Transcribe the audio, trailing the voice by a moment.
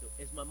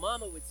my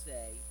mama would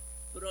say,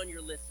 put on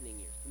your listening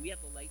ears. Can we have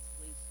the lights,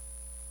 please?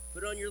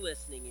 Put on your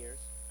listening ears,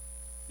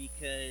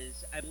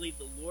 because I believe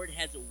the Lord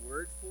has a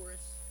word for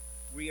us.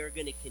 We are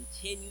going to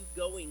continue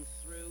going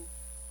through.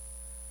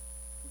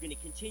 We're going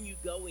to continue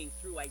going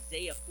through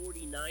Isaiah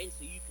 49,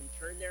 so you can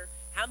turn there.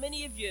 How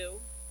many of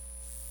you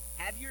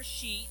have your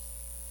sheet?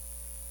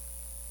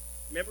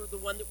 Remember the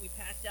one that we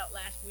passed out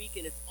last week?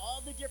 And it's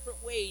all the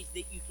different ways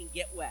that you can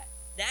get wet.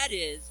 That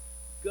is,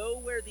 go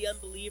where the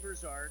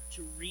unbelievers are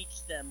to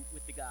reach them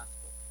with the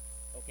gospel.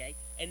 Okay?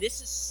 And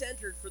this is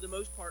centered, for the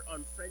most part,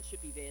 on friendship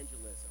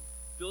evangelism.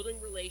 Building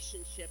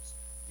relationships,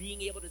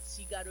 being able to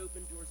see God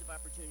open doors of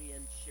opportunity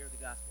and share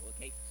the gospel.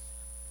 Okay?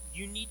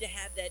 You need to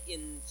have that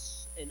in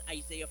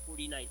Isaiah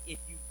 49. If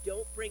you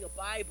don't bring a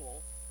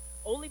Bible,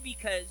 only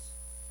because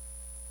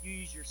you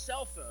use your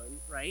cell phone,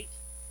 right,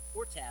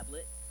 or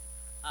tablet,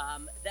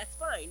 that's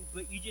fine,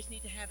 but you just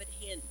need to have it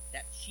handy,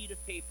 that sheet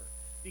of paper,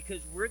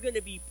 because we're going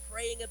to be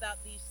praying about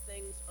these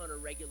things on a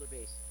regular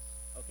basis,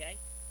 okay?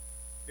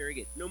 Very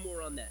good. No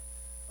more on that.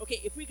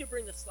 Okay, if we could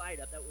bring the slide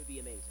up, that would be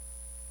amazing.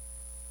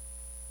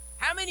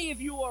 How many of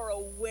you are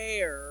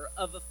aware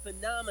of a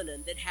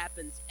phenomenon that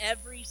happens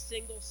every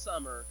single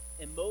summer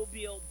in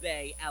Mobile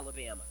Bay,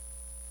 Alabama?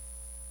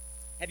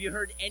 Have you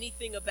heard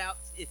anything about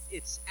it?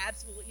 It's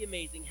absolutely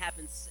amazing.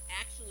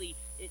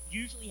 It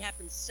usually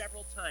happens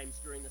several times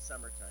during the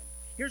summertime.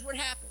 Here's what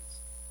happens.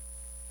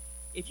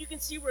 If you can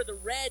see where the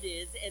red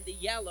is and the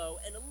yellow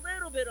and a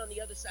little bit on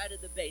the other side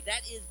of the bay,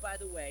 that is, by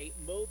the way,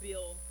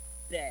 Mobile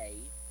Bay.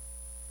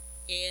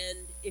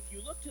 And if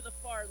you look to the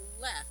far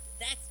left,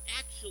 that's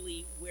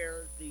actually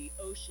where the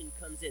ocean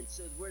comes in.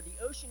 So where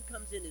the ocean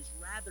comes in is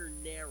rather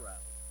narrow,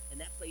 and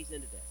that plays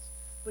into this.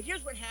 But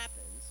here's what happens.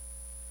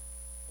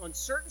 On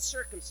certain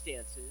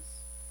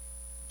circumstances,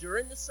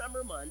 during the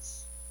summer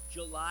months,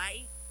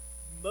 July,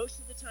 most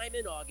of the time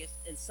in August,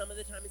 and some of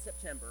the time in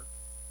September,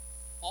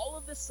 all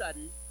of a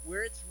sudden,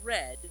 where it's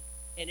red,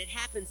 and it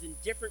happens in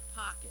different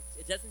pockets,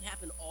 it doesn't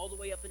happen all the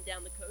way up and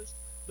down the coast,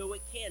 though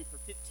it can for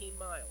 15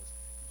 miles,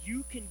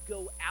 you can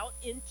go out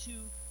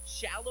into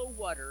shallow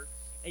water,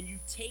 and you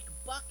take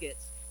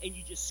buckets, and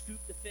you just scoop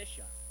the fish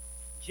up.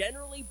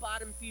 Generally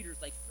bottom feeders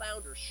like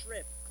flounder,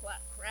 shrimp,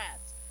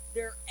 crabs.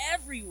 They're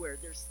everywhere.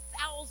 There's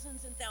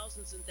thousands and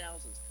thousands and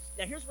thousands.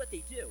 Now, here's what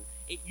they do.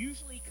 It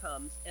usually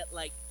comes at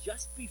like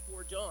just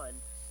before dawn.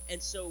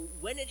 And so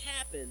when it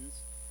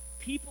happens,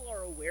 people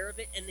are aware of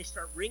it, and they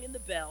start ringing the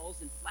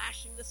bells and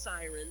flashing the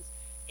sirens.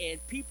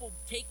 And people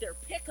take their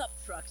pickup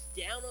trucks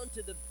down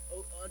onto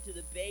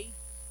the bay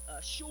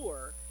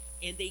shore,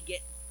 and they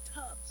get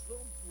tubs,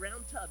 little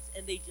round tubs,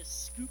 and they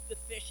just scoop the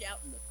fish out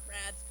and the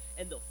crabs,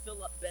 and they'll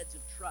fill up beds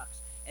of trucks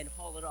and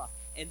haul it off.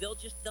 And they'll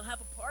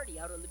have a party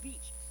out on the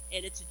beach.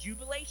 And it's a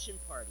jubilation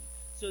party.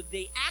 So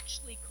they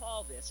actually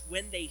call this,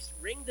 when they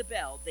ring the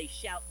bell, they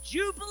shout,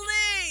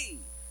 Jubilee!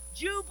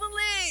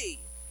 Jubilee!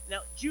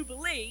 Now,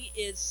 Jubilee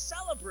is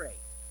celebrate.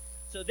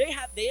 So they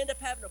end up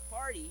having a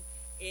party,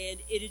 and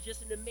it is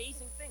just an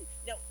amazing thing.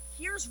 Now,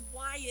 here's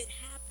why it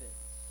happens.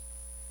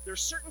 There are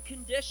certain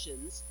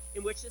conditions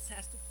in which this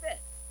has to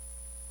fit.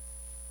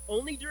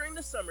 Only during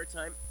the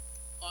summertime,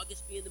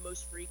 August being the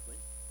most frequent,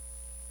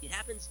 it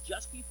happens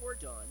just before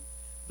dawn.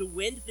 The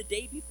wind the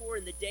day before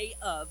and the day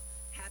of,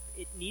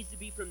 it needs to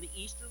be from the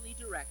easterly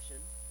direction.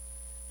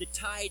 The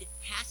tide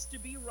has to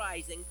be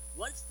rising.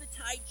 Once the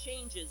tide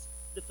changes,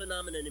 the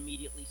phenomenon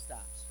immediately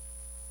stops.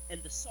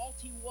 And the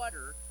salty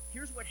water,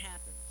 here's what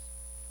happens.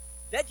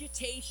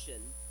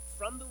 Vegetation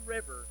from the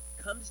river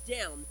comes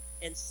down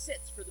and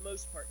sits, for the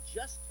most part,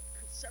 just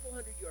several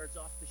hundred yards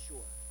off the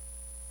shore.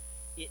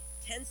 It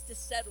tends to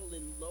settle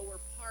in lower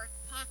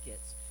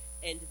pockets,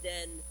 and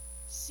then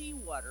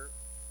seawater,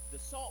 the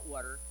salt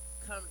water,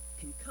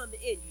 can come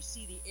in. You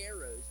see the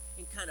arrows,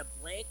 and kind of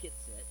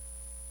blankets it.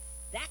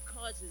 That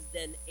causes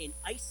then an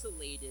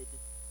isolated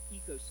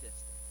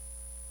ecosystem.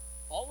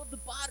 All of the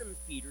bottom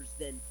feeders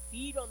then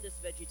feed on this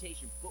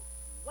vegetation. But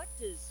what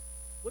does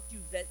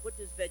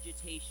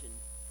vegetation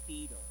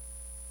feed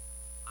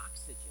on?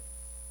 Oxygen.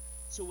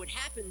 So what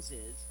happens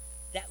is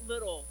that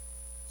little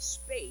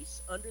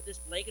space under this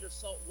blanket of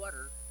salt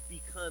water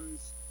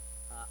becomes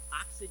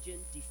oxygen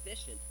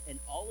deficient, and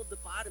all of the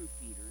bottom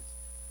feeders,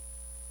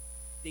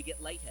 they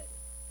get lightheaded,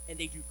 and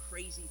they do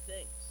crazy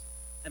things.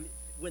 I mean,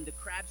 when the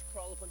crabs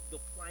crawl up, they'll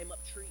climb up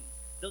trees.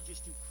 They'll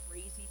just do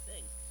crazy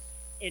things.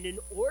 And in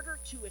order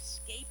to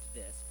escape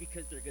this,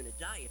 because they're going to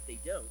die if they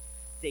don't,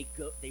 they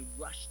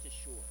rush to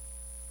shore.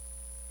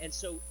 And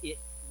so it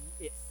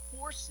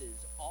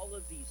forces all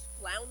of these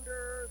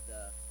flounder,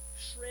 the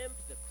shrimp,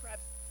 the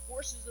crabs,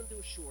 forces them to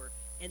ashore,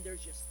 and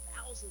there's just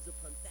thousands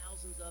upon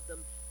thousands of them.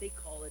 They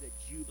call it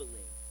a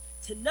jubilee.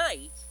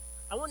 Tonight,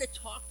 I want to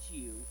talk to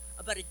you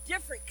about a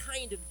different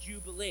kind of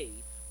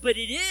jubilee, but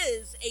it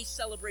is a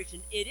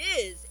celebration. It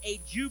is a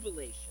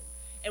jubilation.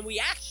 And we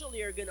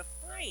actually are going to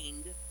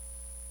find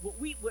what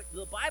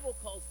the Bible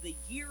calls the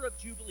year of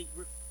Jubilee.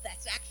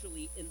 That's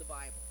actually in the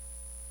Bible.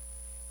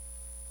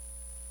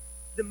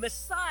 The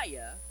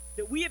Messiah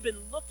that we have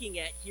been looking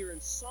at here in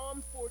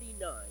Psalm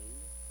 49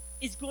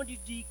 is going to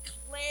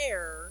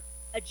declare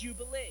a a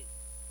jubilee.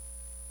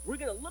 We're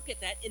going to look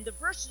at that. In the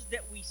verses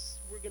that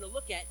we're going to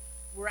look at,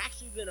 we're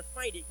actually going to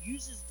find it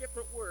uses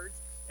different words,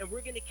 and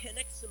we're going to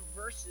connect some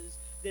verses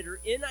that are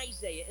in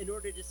Isaiah in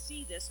order to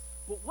see this.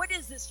 But what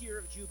is this year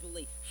of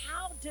Jubilee?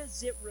 How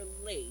does it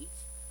relate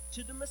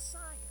to the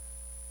Messiah?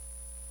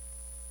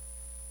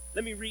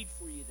 Let me read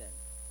for you then.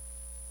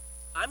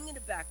 I'm going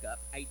to back up.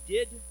 I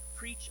did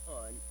preach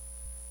on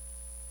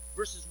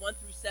verses 1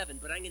 through 7,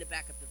 but I'm going to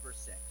back up to verse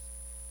 6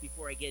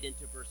 before I get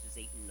into verses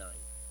 8 and 9.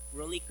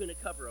 We're only going to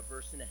cover a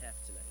verse and a half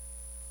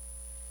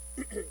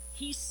tonight.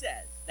 He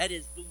says, that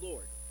is the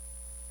Lord,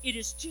 "It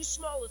is too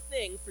small a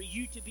thing for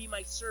you to be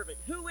my servant."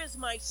 Who is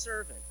my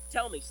servant?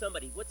 Tell me,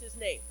 somebody. What's his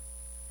name?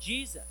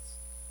 Jesus.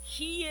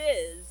 He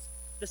is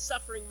the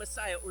suffering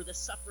Messiah, or the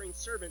suffering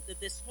servant that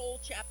this whole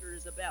chapter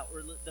is about,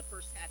 or the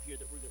first half here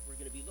that we're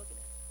going to be looking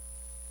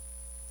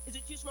at. Is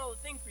it too small a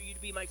thing for you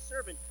to be my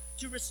servant,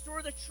 to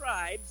restore the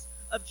tribes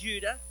of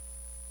Jacob,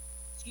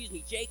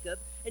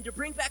 and to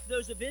bring back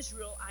those of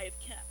Israel I have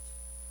kept?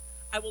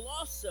 I will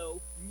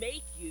also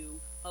make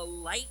you a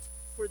light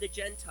for the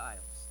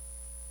Gentiles.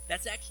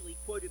 That's actually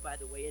quoted, by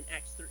the way, in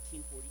Acts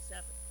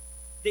 13:47.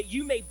 That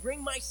you may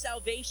bring my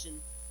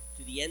salvation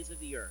to the ends of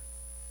the earth.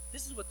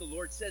 This is what the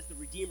Lord says, the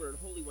Redeemer and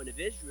Holy One of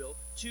Israel,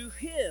 to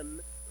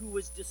him who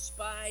was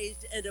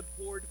despised and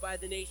abhorred by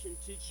the nation,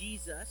 to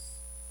Jesus,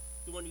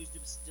 the one who's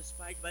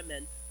despised by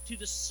men, to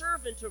the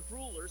servant of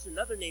rulers,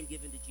 another name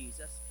given to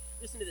Jesus.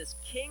 Listen to this.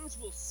 Kings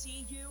will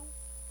see you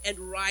and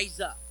rise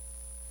up.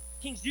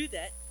 Kings do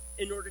that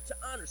in order to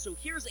honor. So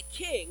here's a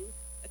king.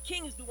 A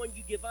king is the one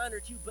you give honor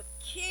to, but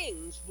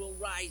kings will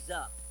rise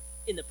up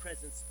in the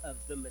presence of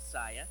the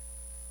Messiah.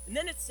 And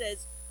then it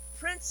says,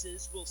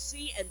 princes will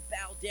see and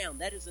bow down.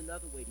 That is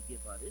another way to give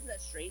honor. Isn't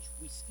that strange?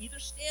 We either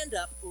stand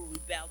up or we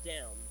bow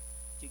down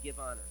to give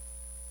honor.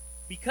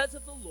 Because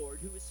of the Lord,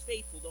 who is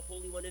faithful, the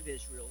Holy One of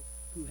Israel,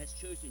 who has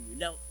chosen you.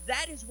 Now,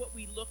 that is what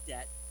we looked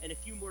at, and a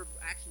few more,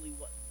 actually,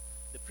 what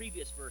the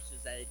previous verses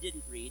that I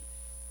didn't read,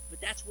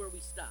 but that's where we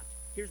stopped.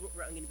 Here's what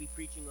I'm going to be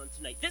preaching on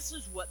tonight. This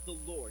is what the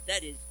Lord,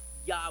 that is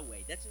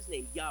Yahweh, that's his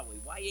name, Yahweh,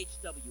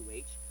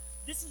 Y-H-W-H.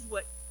 This is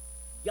what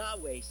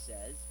Yahweh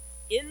says: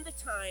 in the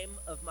time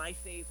of my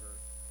favor,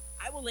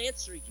 I will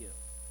answer you.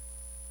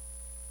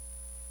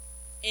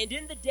 And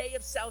in the day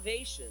of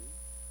salvation,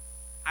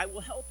 I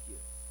will help you.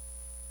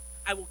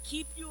 I will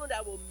keep you, and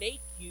I will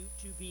make you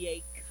to be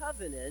a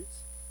covenant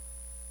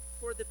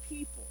for the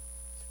people,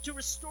 to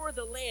restore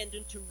the land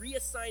and to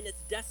reassign its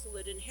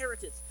desolate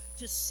inheritance,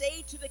 to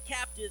say to the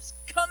captives,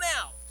 come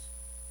out,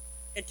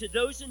 and to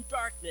those in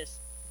darkness,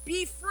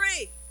 be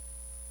free.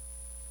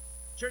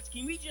 Church,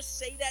 can we just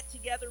say that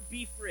together?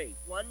 Be free.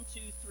 1, 2,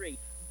 3.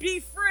 Be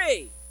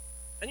free.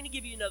 I'm going to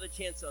give you another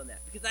chance on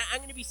that, because I'm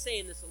going to be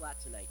saying this a lot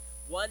tonight.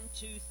 1,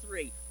 2,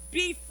 3.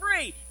 Be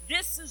free.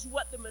 This is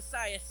what the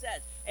Messiah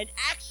says. And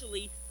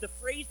actually, the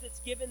phrase that's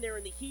given there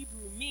in the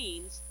Hebrew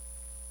means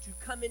to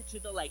come into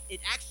the light. It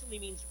actually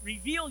means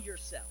reveal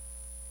yourself.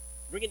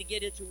 We're going to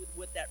get into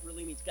what that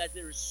really means. Guys,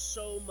 there is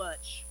so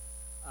much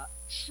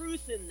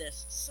truth in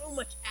this, so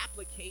much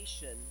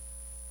application.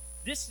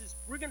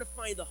 We're going to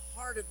find the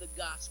heart of the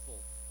gospel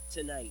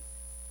tonight.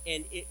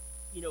 And it,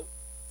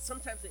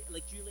 sometimes,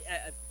 like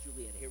Juliana,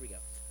 here we go.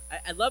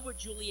 I love what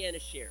Juliana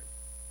shared.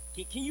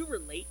 Can you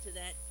relate to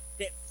that?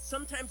 That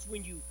sometimes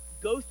when you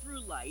go through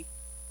life,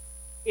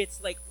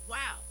 it's like,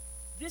 wow,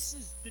 this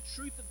is the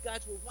truth of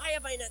God's word. Why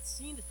have I not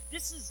seen this?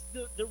 This is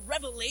the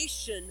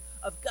revelation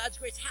of God's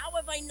grace. How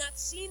have I not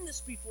seen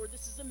this before?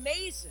 This is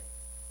amazing.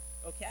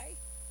 Okay?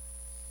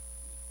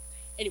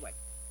 Anyway,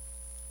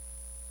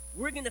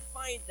 we're going to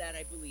find that,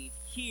 I believe,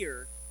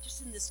 here,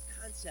 just in this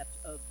concept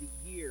of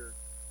the year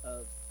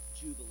of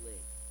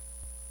Jubilee.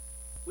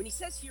 When he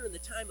says here, in the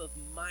time of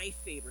my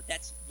favor,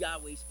 that's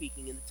Yahweh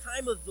speaking, in the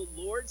time of the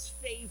Lord's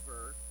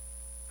favor,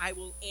 I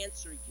will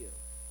answer you.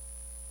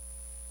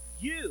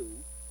 You,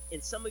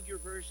 in some of your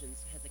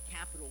versions, has a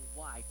capital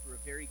Y for a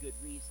very good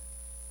reason.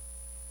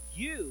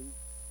 You,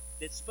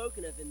 that's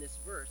spoken of in this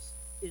verse,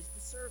 is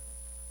the servant.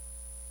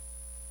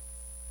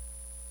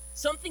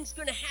 Something's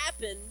going to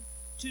happen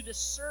to the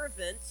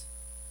servant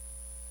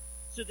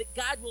so that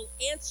God will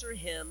answer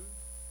him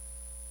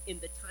in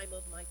the time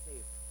of my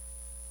favor.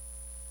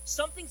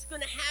 Something's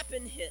going to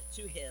happen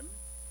to him,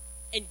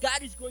 and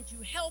God is going to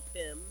help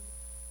him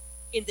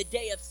in the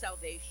day of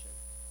salvation.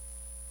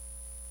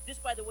 This,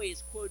 by the way,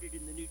 is quoted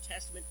in the New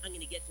Testament. I'm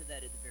going to get to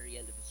that at the very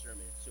end of the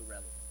sermon. It's so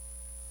relevant.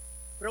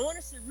 But I want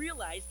us to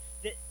realize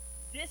that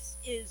this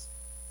is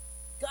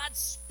God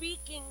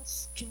speaking,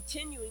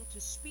 continuing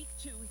to speak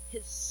to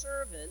his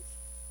servant,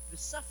 the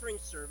suffering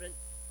servant,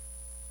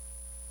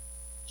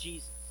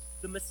 Jesus,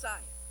 the Messiah.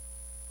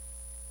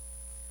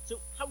 So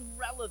how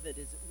relevant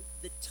is it?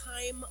 The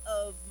time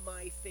of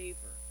my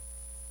favor,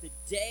 the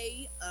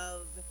day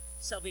of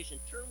salvation.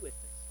 Turn with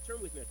this.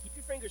 Turn with me. Now, keep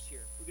your fingers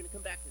here. We're going to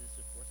come back to this,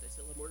 of course. I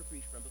still have more to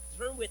preach from. But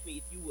turn with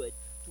me, if you would,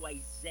 to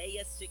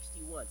Isaiah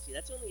 61. See,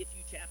 that's only a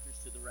few chapters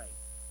to the right.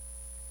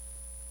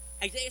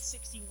 Isaiah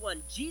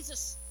 61.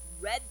 Jesus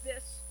read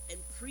this and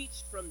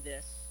preached from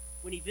this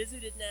when he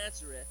visited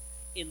Nazareth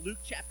in Luke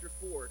chapter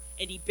 4,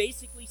 and he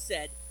basically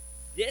said,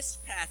 this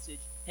passage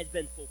has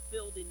been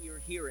fulfilled in your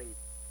hearing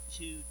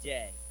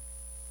today.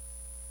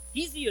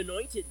 He's the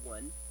anointed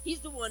one. He's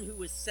the one who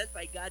was sent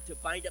by God to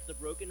bind up the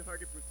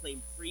brokenhearted,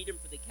 proclaim freedom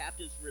for the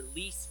captives,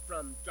 release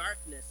from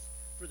darkness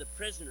for the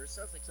prisoners.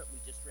 Sounds like something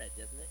we just read,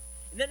 doesn't it?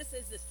 And then it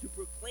says this, to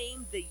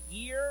proclaim the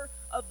year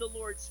of the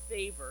Lord's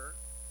favor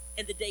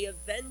and the day of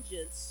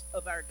vengeance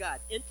of our God.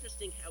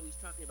 Interesting how he's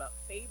talking about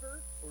favor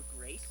or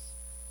grace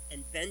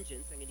and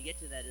vengeance. I'm going to get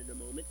to that in a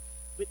moment.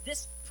 But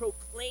this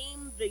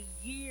proclaim the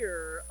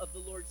year of the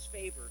Lord's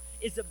favor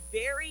is a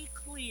very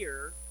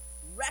clear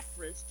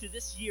reference to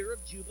this year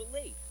of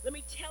Jubilee. Let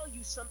me tell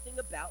you something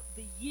about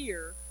the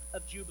year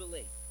of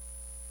Jubilee.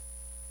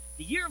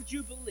 The year of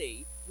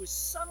Jubilee was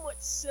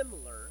somewhat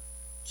similar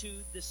to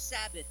the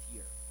Sabbath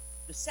year.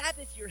 The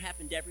Sabbath year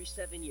happened every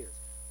 7 years.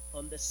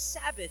 On the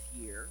Sabbath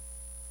year,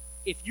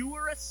 if you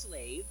were a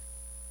slave,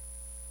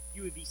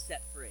 you would be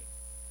set free.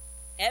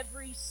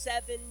 Every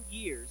 7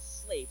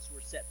 years, slaves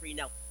were set free.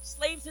 Now,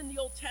 slaves in the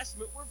Old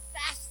Testament were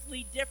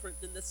vastly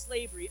different than the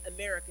slavery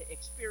America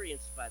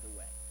experienced, by the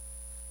way.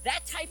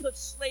 That type of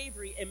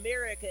slavery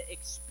America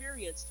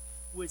experienced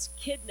was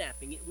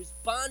kidnapping. It was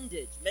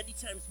bondage, many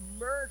times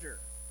murder.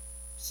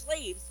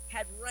 Slaves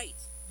had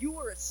rights. You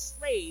were a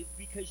slave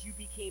because you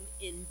became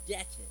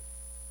indebted.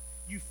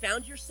 You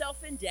found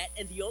yourself in debt,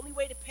 and the only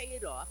way to pay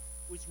it off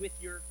was with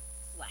your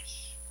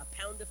flesh, a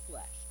pound of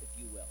flesh, if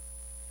you will.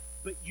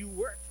 But you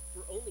worked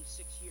for only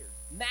 6 years,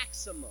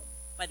 maximum.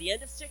 By the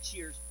end of 6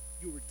 years,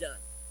 you were done.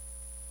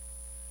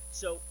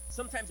 So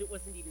sometimes it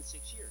wasn't even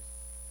 6 years.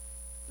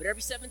 But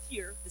every 7th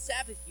year, the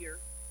Sabbath year,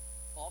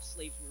 all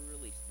slaves were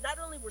released. Not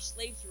only were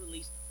slaves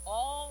released,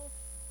 all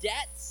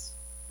debts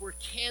were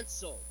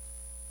canceled.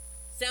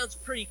 Sounds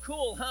pretty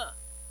cool, huh?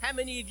 How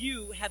many of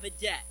you have a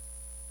debt?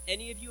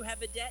 Any of you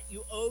have a debt?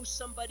 You owe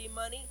somebody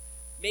money?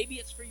 Maybe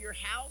it's for your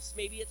house.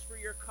 Maybe it's for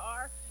your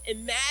car.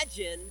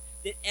 Imagine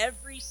that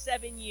every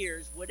 7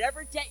 years,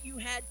 whatever debt you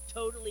had,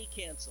 totally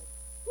canceled.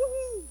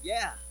 Woohoo!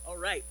 Yeah, all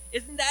right.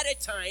 Isn't that a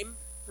time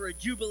for a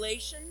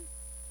jubilation?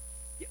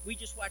 Yeah, we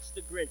just watched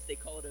The Grinch. They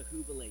call it a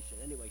jubilation.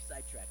 Anyway,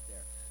 sidetracked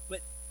there.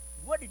 But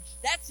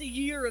that's a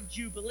year of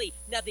Jubilee.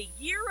 Now, the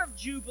year of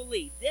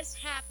Jubilee, this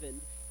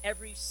happened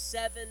every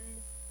 7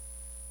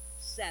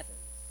 sevens.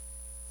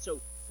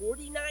 So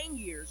 49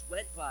 years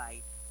went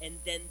by, and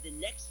then the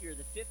next year,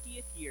 the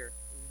 50th year,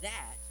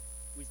 that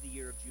was the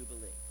year of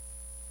Jubilee.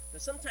 Now,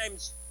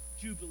 sometimes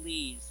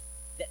Jubilees,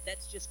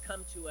 that's just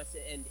come to us,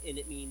 and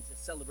it means a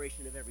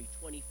celebration of every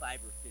 25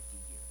 or 50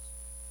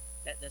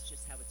 years. That's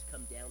just how it's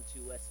come down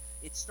to us.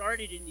 It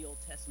started in the Old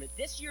Testament.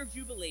 This year of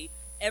Jubilee,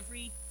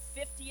 every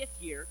 50th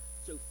year,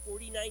 so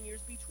 49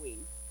 years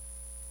between,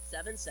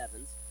 7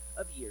 sevens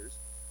of years,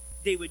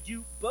 they would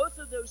do both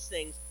of those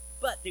things,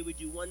 but they would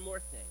do one more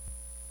thing.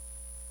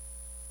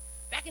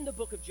 Back in the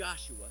book of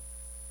Joshua,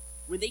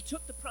 when they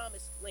took the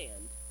promised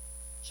land,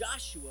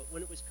 Joshua,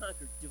 when it was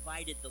conquered,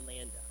 divided the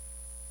land up.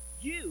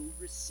 You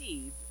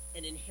received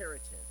an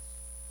inheritance.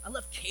 I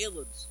love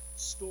Caleb's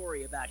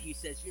story about, he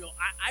says,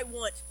 I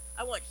want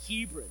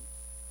Hebron,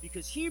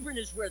 because Hebron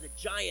is where the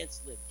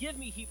giants live. Give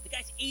me Hebron. The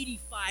guy's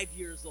 85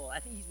 years old. I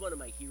think he's one of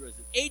my heroes.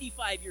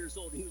 85 years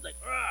old, and he was like,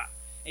 ugh!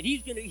 And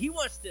he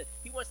wants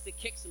to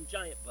kick some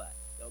giant butt,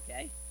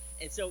 okay?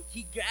 And so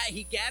he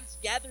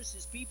gathers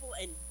his people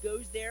and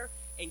goes there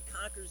and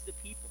conquers the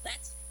people.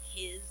 That's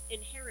his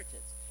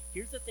inheritance.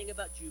 Here's the thing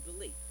about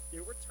Jubilee.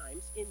 There were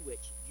times in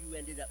which you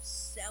ended up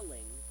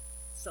selling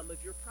some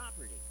of your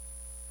property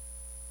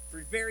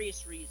for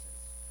various reasons,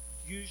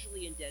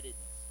 usually indebtedness.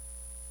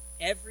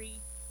 Every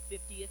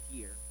 50th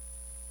year,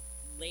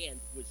 land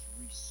was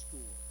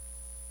restored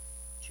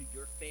to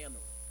your family,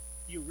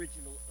 the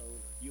original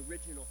owner, the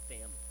original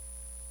family.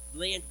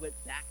 Land went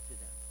back to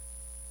them.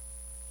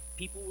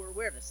 People were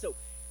aware of this. So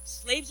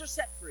slaves are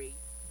set free,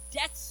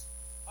 debts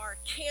are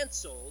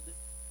canceled,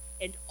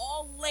 and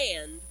all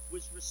land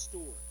was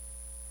restored.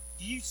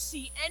 Do you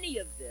see any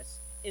of this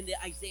in the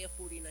Isaiah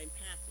 49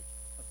 passage?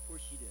 Of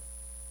course you do.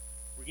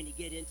 We're going to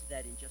get into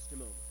that in just a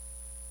moment.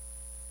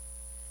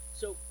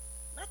 So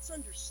let's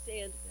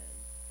understand then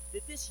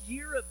that this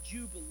year of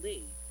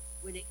Jubilee,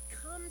 when it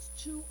comes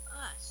to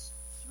us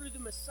through the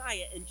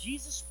Messiah, and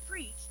Jesus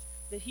preached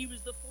that he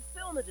was the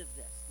fulfillment of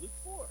this, Luke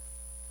 4,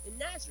 in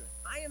Nazareth.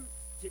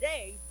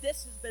 Today,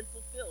 this has been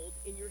fulfilled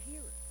in your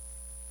hearing.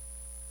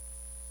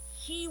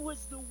 He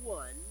was the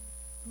one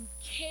who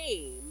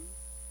came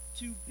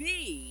to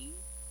be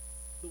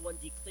the one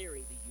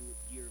declaring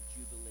the year of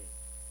Jubilee.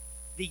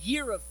 The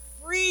year of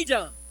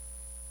freedom.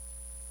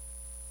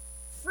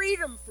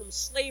 Freedom from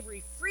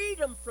slavery,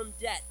 freedom from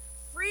debt,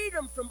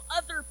 freedom from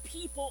other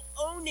people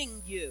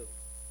owning you.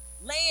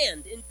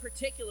 Land, in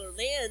particular,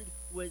 land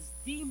was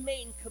the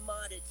main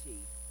commodity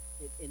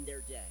in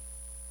their day.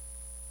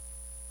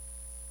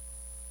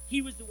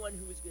 He was the one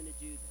who was going to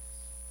do this.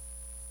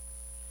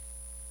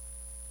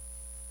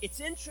 It's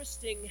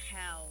interesting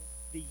how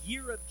the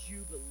year of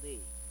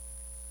Jubilee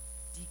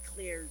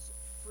declares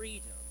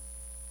freedom.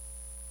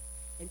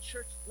 And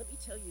church, let me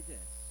tell you this.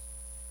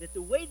 that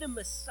the way the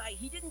Messiah,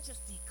 he didn't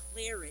just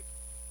declare it.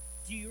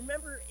 Do you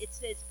remember it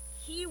says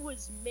he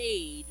was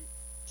made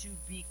to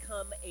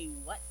become a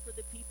what for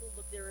the people?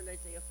 Look there in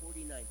Isaiah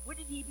 49. What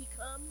did he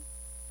become?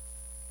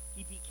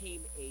 He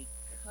became a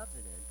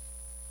covenant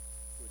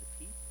for the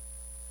people.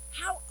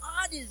 How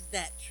odd is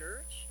that,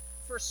 church?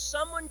 For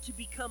someone to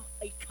become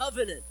a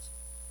covenant.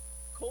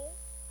 Cole,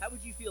 how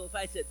would you feel if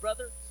I said,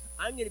 brother,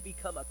 I'm going to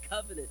become a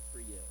covenant for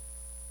you?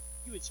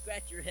 You would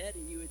scratch your head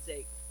and you would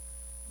say,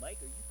 Mike,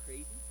 are you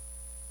crazy?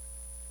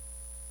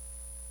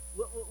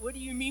 What do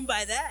you mean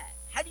by that?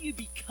 How do you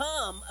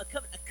become a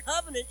covenant? A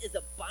covenant is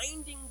a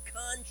binding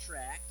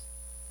contract,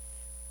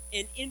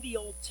 and in the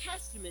Old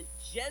Testament,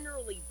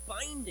 generally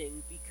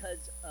binding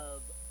because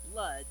of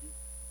blood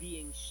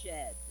being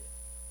shed.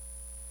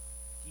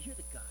 Do you hear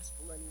the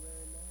gospel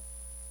anywhere in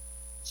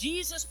that?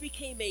 Jesus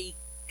became a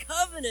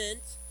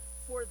covenant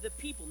for the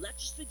people, not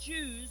just the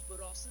Jews, but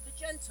also the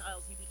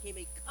Gentiles. He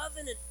became a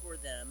covenant for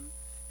them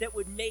that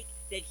would make,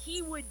 that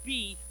he would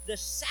be the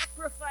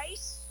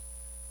sacrifice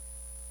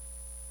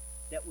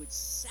that would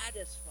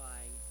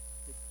satisfy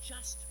the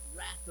just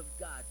wrath of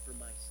God for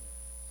my sin.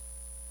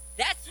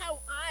 That's how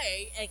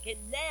I can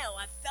now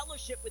have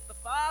fellowship with the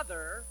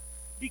Father,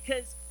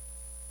 because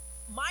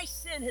my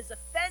sin has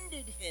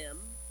offended him,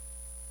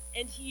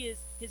 and his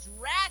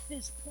wrath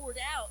is poured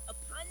out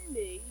upon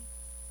me.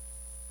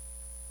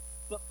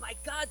 But by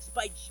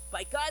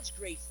God's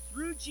grace,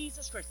 through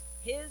Jesus Christ,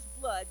 his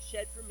blood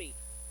shed for me.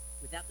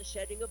 Without the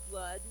shedding of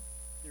blood,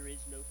 there is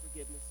no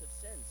forgiveness of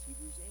sins.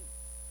 Hebrews 8.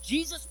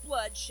 Jesus'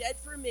 blood shed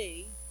for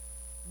me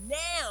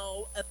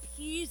now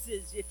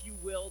appeases, if you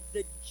will,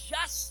 the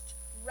just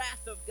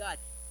wrath of God.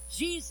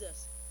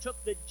 Jesus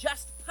took the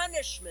just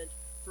punishment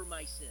for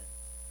my sin.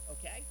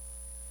 Okay?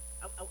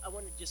 I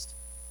want to just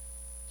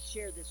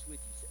share this with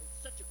you.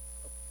 It's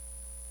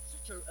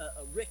such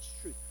a rich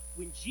truth.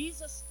 When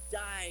Jesus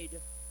died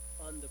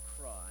on the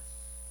cross,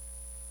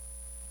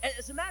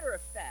 as a matter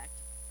of fact,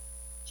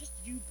 just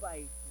you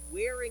by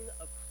wearing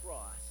a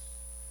cross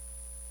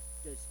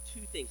does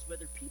two things,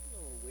 whether people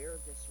are aware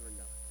of this or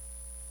not.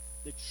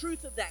 The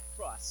truth of that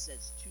cross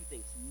says two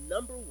things.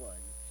 Number one,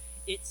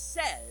 it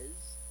says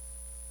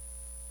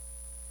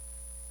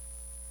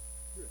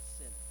you're a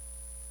sinner.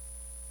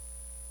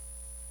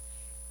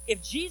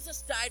 If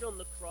Jesus died on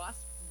the cross,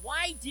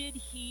 why did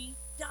he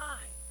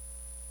die?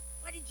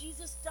 Why did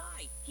Jesus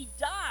die? He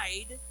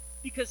died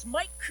because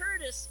Mike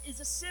Curtis is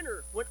a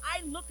sinner. When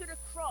I look at a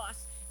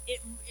cross,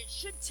 it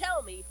should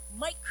tell me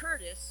Mike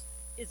Curtis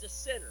is a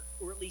sinner,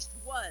 or at least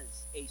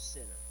was a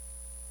sinner.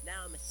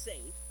 Now I'm a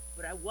saint,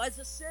 but I was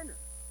a sinner.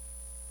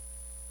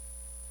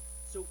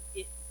 So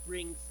it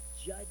brings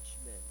judgment.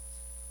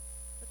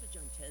 That's what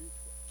John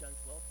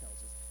 12 tells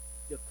us.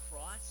 The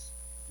cross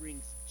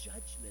brings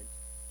judgment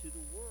to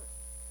the world.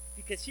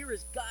 Because here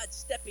is God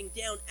stepping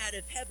down out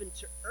of heaven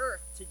to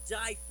earth to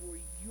die for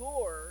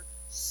your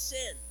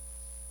sins.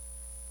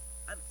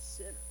 I'm a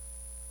sinner.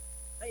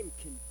 I am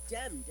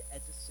condemned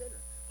as a sinner.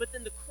 But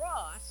then the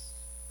cross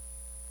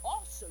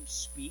also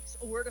speaks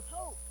a word of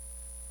hope.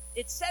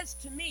 It says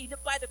to me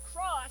that by the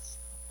cross,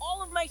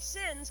 all of my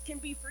sins can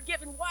be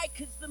forgiven. Why?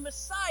 Because the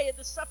Messiah,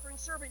 the suffering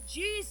servant,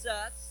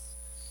 Jesus,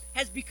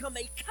 has become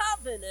a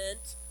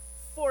covenant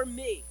for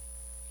me.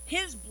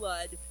 His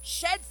blood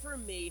shed for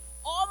me,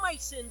 all my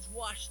sins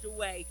washed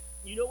away.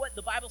 You know what?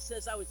 The Bible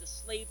says I was a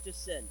slave to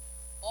sin.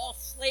 All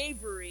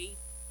slavery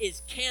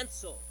is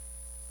canceled.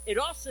 It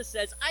also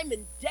says I'm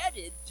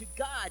indebted to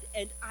God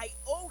and I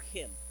owe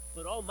him.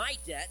 But all my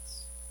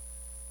debts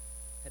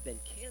have been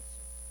canceled.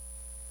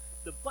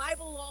 The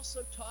Bible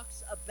also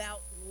talks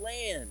about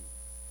land,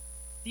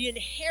 the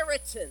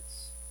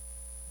inheritance.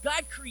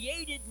 God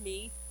created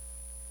me,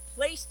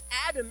 placed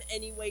Adam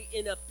anyway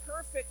in a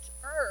perfect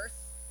earth,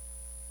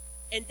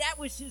 and that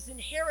was his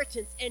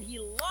inheritance, and he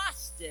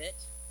lost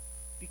it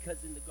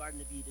because in the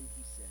Garden of Eden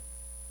he sinned.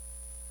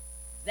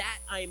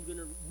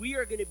 We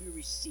are going to be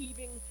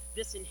receiving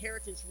this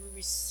inheritance. We've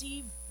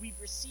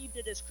received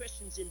it as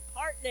Christians in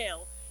part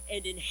now,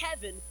 and in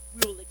heaven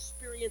we will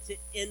experience it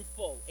in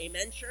full.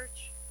 Amen,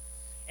 church?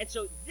 And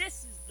so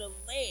this is the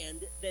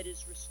land that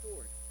is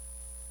restored.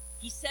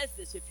 He says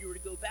this if you were to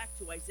go back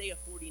to Isaiah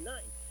 49.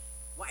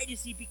 Why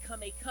does he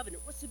become a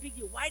covenant? What's the big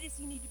deal? Why does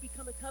he need to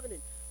become a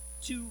covenant?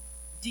 To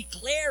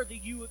declare the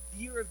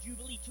year of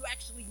Jubilee, to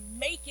actually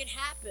make it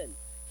happen.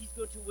 He's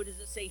going to, what does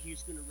it say?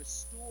 He's going to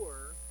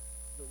restore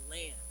the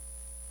land.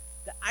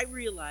 That I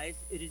realize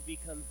it has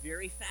become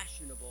very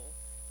fashionable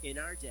in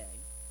our day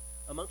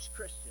amongst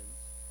Christians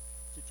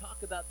to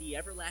talk about the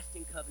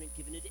everlasting covenant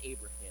given to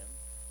Abraham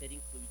that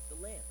includes the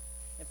land.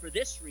 And for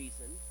this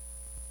reason,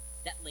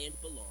 that land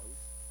belongs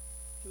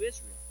to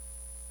Israel.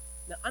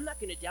 Now, I'm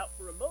not going to doubt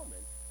for a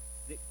moment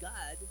that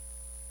God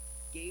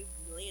gave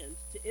land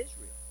to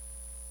Israel.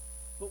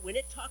 But when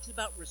it talks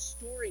about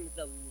restoring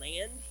the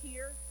land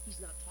here, he's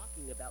not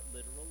talking about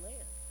literal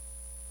land.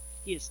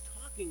 He is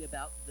talking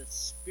about the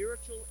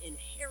spiritual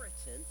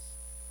inheritance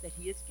that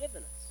he has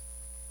given us.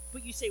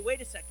 But you say,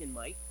 wait a second,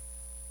 Mike.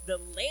 The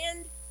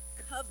land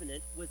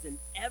covenant was an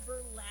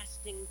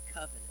everlasting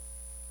covenant.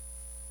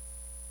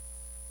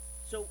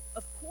 So,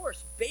 of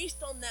course,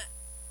 based on that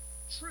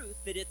truth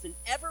that it's an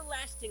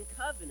everlasting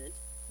covenant,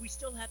 we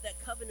still have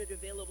that covenant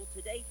available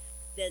today.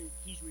 Then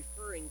he's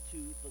referring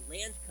to the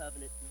land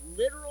covenant,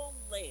 literal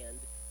land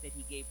that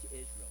he gave to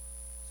Israel.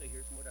 So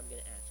here's what I'm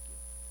going to ask you.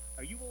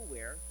 Are you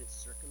aware that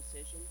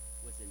circumcision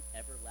was an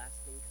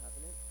everlasting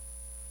covenant?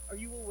 Are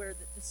you aware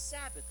that the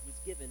Sabbath was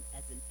given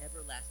as an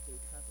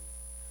everlasting covenant?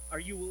 Are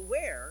you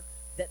aware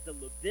that the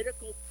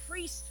Levitical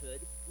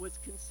priesthood was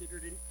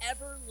considered an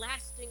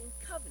everlasting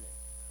covenant?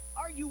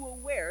 Are you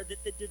aware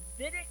that the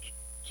Davidic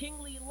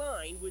kingly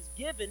line was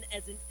given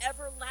as an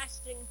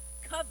everlasting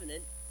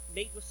covenant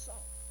made with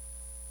salt?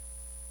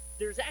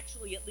 There's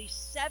actually at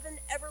least 7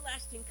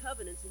 everlasting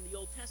covenants in the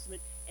Old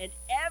Testament, and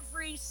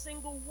every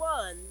single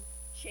one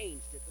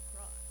changed at the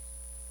cross.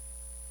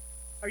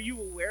 Are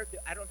you aware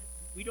that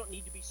we don't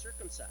need to be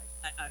circumcised?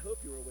 I hope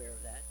you're aware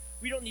of that.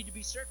 We don't need to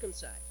be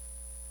circumcised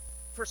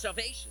for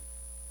salvation.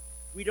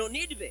 We don't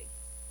need to be.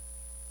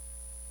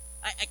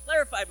 I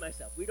clarified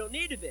myself. We don't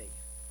need to be.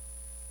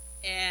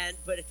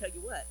 But I tell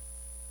you what,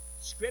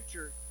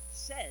 Scripture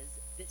says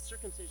that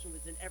circumcision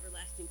was an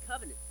everlasting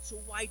covenant. So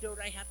why don't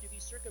I have to be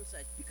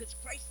circumcised? Because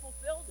Christ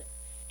fulfilled it.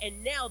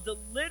 And now the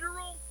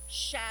literal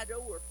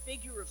shadow or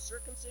figure of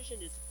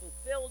circumcision is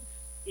fulfilled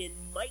in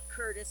Mike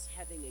Curtis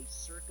having a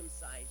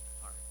circumcised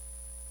heart.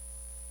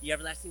 The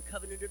everlasting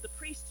covenant of the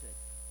priesthood.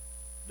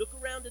 Look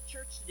around the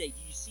church today.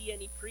 Do you see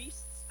any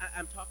priests?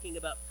 I'm talking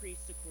about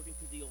priests according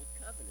to the Old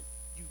Covenant.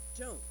 You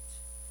don't.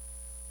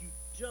 You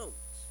don't.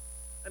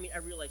 I mean, I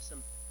realize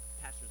some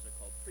pastors are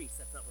called priests.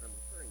 That's not what I'm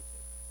referring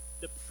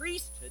to. The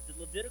priesthood, the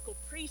Levitical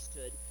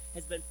priesthood,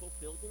 has been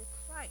fulfilled in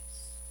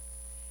Christ.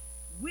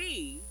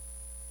 We,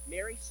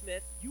 Mary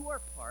Smith, you are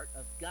part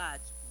of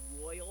God's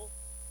royal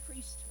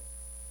priesthood.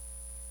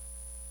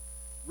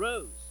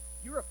 Rose,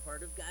 you're a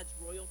part of God's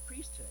royal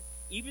priesthood.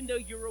 Even though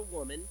you're a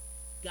woman,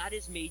 God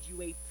has made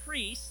you a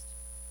priest,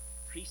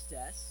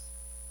 priestess,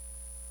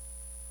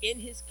 in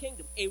his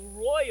kingdom, a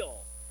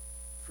royal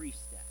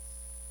priestess.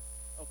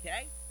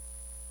 Okay?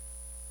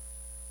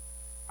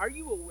 Are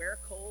you aware,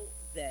 Cole,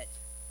 that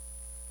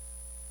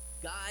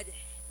God,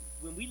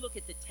 when we look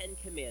at the 10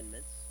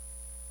 Commandments,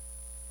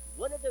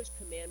 one of those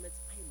commandments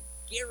I am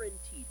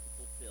guaranteed to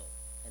fulfill,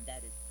 and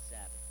that is the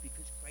Sabbath,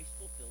 because Christ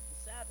fulfilled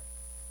the Sabbath.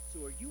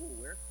 So are you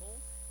aware, Cole,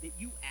 that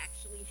you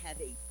actually have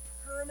a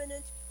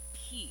permanent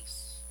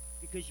peace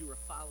because you're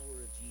a follower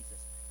of Jesus?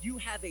 You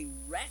have a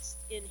rest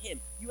in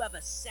him. You have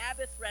a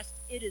Sabbath rest.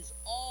 It is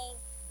all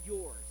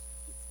yours.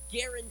 It's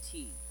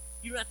guaranteed.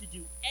 You don't have to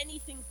do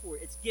anything for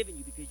it. It's given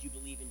you because you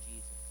believe in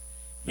Jesus.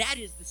 That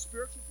is the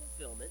spiritual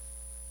fulfillment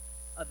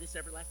of this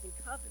everlasting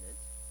covenant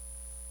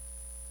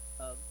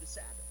of the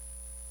Sabbath.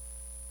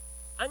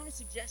 I'm going to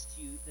suggest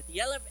to you that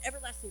the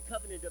everlasting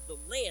covenant of the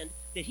land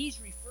that he's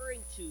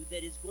referring to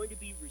that is going to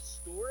be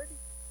restored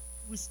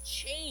was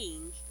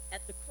changed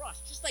at the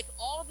cross, just like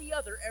all the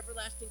other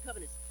everlasting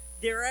covenants.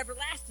 They're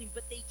everlasting,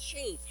 but they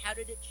changed. How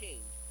did it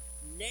change?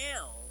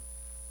 Now,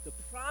 the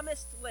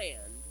promised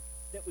land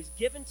that was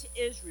given to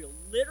Israel,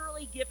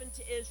 literally given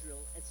to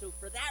Israel, and so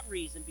for that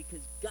reason,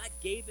 because God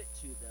gave it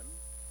to them,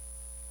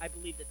 I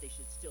believe that they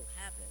should still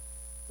have it.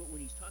 But when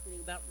he's talking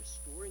about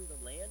restoring the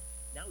land,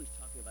 now he's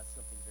talking about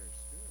something very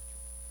spiritual.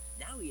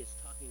 Now he is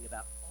talking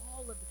about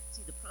all of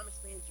the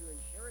promised land's your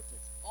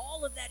inheritance.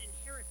 All of that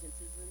inheritance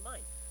is in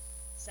mine.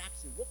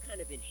 Saxon, what kind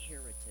of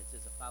inheritance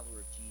as a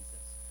follower of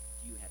Jesus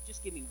do you have?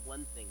 Just give me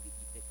one thing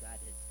that God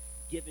has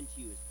given to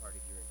you as part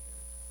of your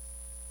inheritance.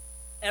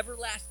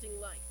 Everlasting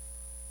life.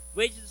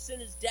 Wages of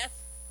sin is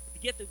death. The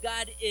gift of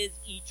God is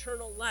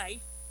eternal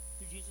life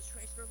through Jesus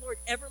Christ our Lord.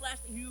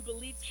 Everlasting, who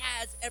believes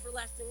has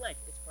everlasting life.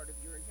 It's part of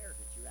your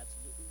inheritance. You're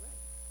absolutely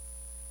right.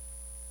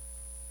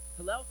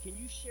 Hillel, can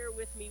you share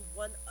with me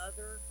one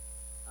other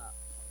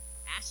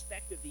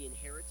aspect of the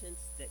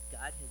inheritance that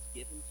God has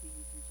given to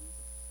you through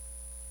Jesus?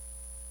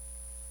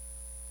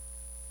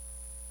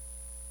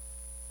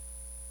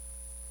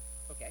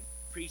 Okay.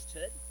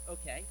 Priesthood.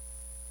 Okay.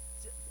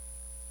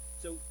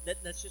 So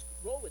let's just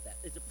roll with that.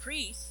 As a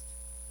priest,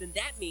 then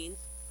that means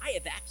I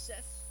have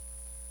access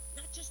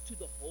not just to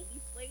the holy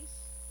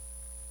place,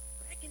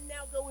 but I can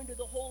now go into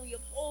the Holy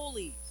of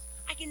Holies.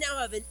 I can now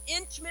have an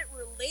intimate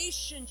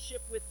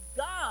relationship with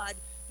God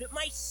that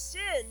my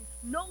sin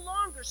no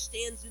longer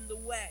stands in the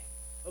way.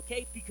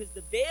 Okay? Because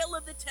the veil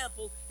of the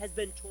temple has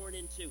been torn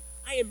in two.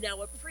 I am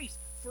now a priest,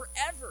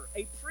 forever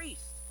a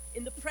priest.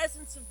 In the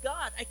presence of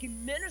God, I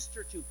can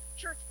minister to.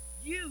 Church,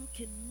 you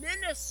can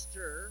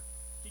minister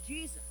to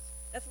Jesus.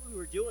 That's what we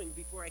were doing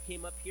before I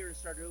came up here and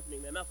started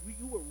opening my mouth.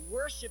 You were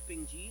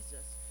worshiping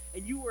Jesus,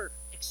 and you were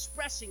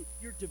expressing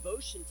your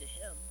devotion to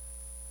him.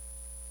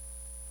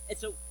 And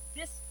so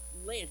this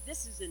land,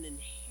 this is an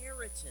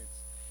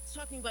inheritance. It's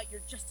talking about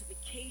your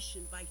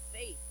justification by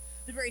faith.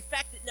 The very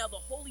fact that now the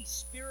Holy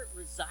Spirit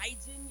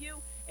resides in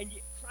you, and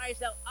it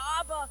cries out,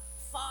 Abba,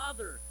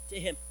 Father, to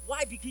him.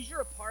 Why? Because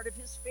you're a part of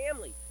his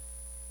family.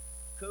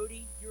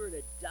 Cody, you're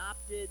an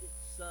adopted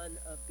son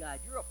of God.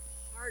 You're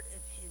a part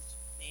of his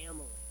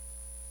family.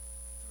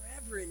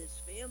 Forever in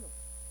his family.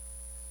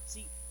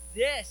 See,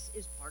 this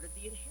is part of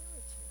the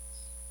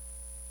inheritance.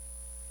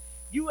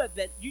 You have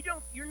not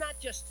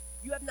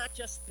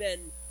just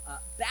been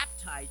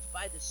baptized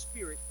by the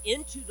Spirit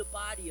into the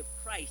body of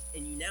Christ,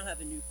 and you now have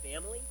a new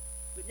family,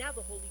 but now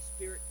the Holy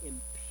Spirit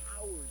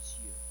empowers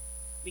you.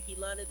 Mickey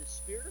Lana, the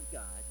Spirit of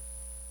God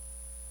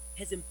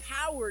has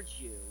empowered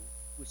you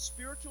with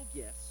spiritual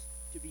gifts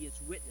to be his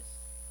witness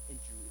in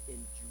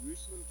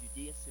Jerusalem,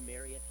 Judea,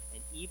 Samaria,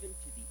 and even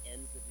to the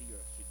ends of the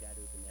earth, should God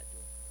open that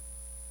door for you.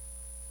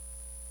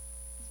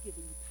 He's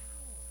given you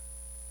power.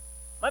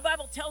 My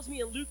Bible tells me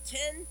in Luke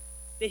 10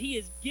 that he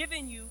has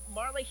given you,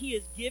 Marley, he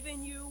has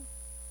given you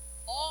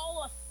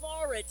all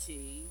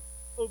authority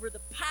over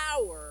the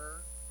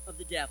power of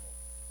the devil.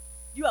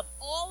 You have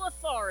all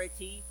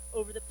authority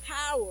over the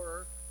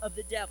power of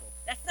the devil.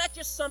 That's not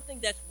just something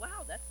that's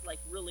like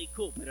really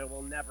cool, but it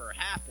will never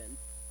happen.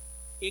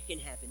 It can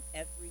happen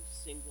every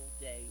single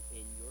day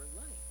in your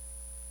life.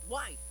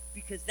 Why?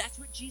 Because that's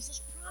what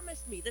Jesus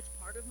promised me. That's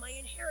part of my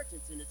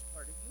inheritance, and it's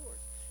part of yours.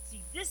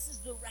 See, this is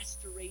the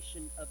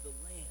restoration of the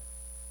land.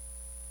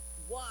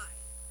 Why?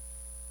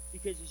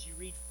 Because as you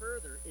read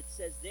further, it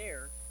says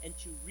there, and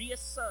to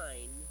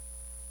reassign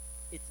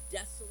its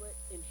desolate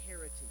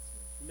inheritances.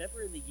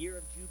 Remember in the year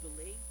of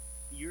Jubilee?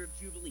 The year of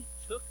Jubilee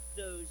took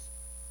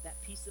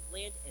that piece of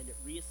land and it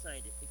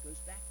reassigned it. It goes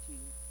back to,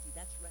 see,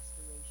 that's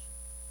restoration.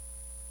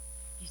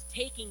 He's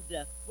taking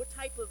what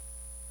type of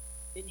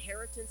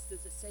inheritance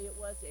does it say it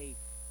was? A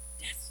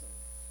desolate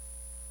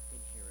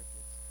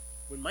inheritance.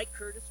 When Mike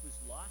Curtis was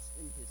lost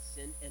in his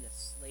sin and a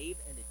slave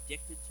and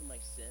addicted to my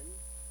sin,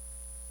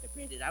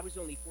 granted, I was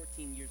only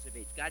 14 years of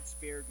age. God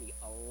spared me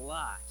a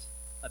lot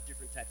of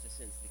different types of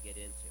sins to get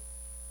into.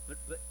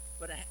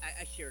 But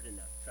I shared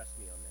enough. Trust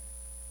me on that.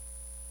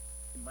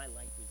 And my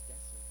life was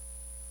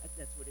desolate.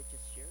 That's what it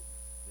just shared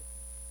with me.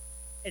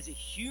 As a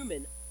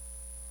human,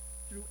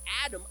 through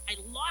Adam, I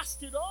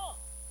lost it all.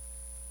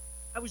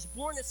 I was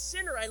born a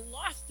sinner. I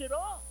lost it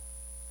all.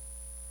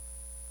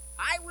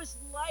 I was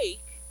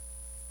like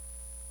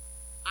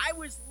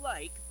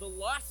the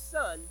lost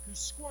son who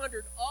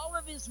squandered all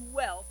of his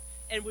wealth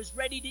and was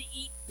ready to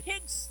eat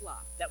pig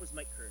slop. That was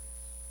Mike Curtis.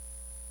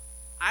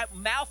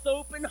 Mouth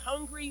open,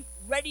 hungry,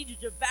 ready to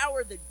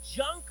devour the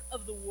junk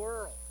of the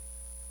world.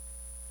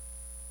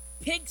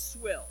 Pig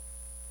swill.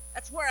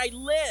 That's where I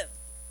lived.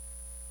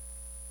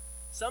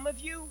 Some of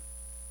you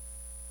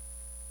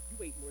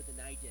ate more than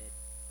I did.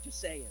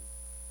 Just saying.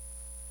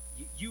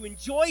 You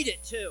enjoyed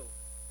it too.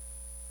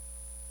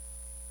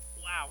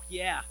 Wow,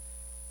 yeah.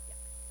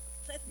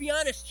 Let's be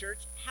honest,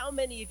 church. How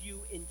many of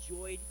you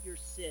enjoyed your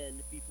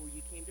sin before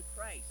you came to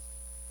Christ?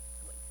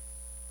 Come on.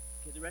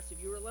 Okay, the rest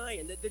of you are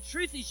lying. The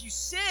truth is you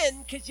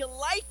sin because you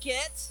like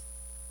it.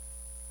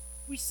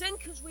 We sin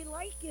because we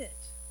like it.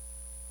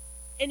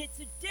 And it's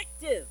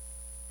addictive.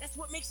 That's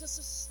what makes us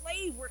a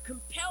slave. We're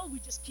compelled. We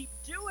just keep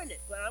doing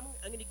it. But I'm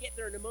going to get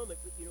there in a moment.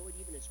 But you know what?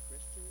 Even as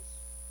Christians,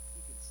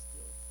 we can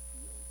still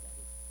feel that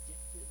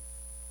addictive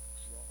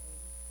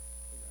drawing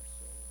in our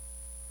soul.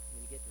 I'm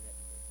going to get to that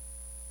in a moment.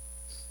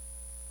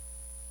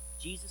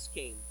 Jesus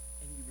came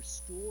and he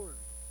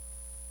restored.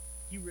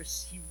 He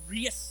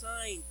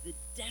reassigned the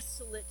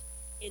desolate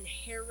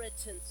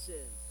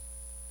inheritances.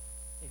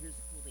 And here's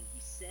the cool thing.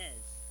 He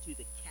says to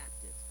the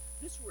captives.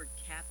 This word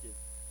captive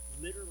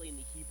literally in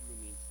the Hebrew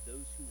means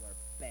those who are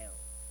bound.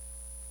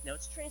 Now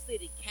it's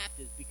translated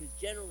captives because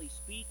generally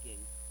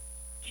speaking,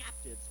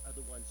 captives are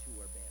the ones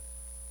who are bound.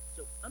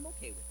 So I'm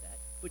okay with that.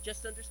 But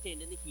just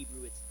understand in the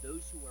Hebrew, it's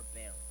those who are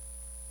bound.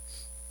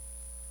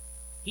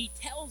 He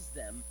tells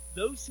them,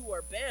 those who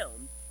are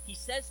bound, he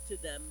says to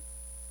them,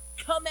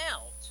 come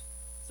out.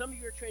 Some of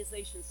your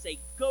translations say,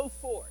 go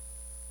forth.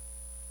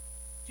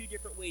 Two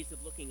different ways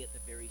of looking at the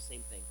very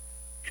same thing.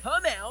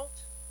 Come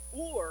out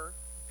or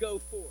go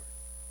forth.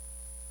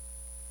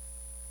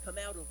 Come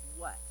out of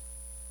what?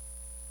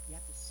 You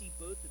have to see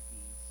both of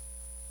these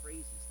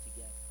phrases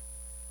together.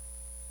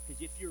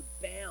 Because if you're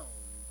bound,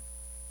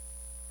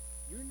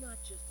 you're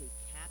not just a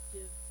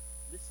captive.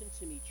 Listen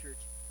to me, church.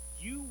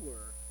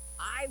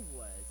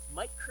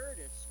 Mike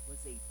Curtis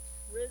was a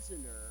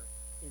prisoner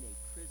in a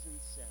prison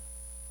cell.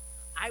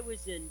 I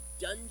was in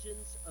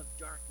dungeons of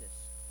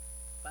darkness.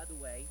 By the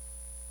way,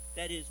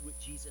 that is what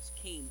Jesus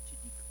came to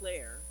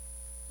declare.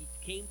 He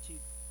came to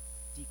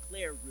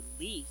declare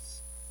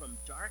release from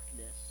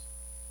darkness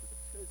for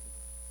the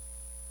prisoner.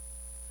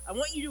 I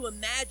want you to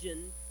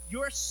imagine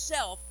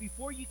yourself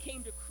before you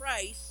came to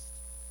Christ,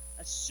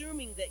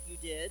 assuming that you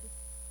did.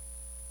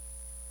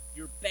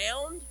 You're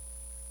bound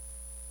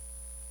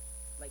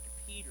like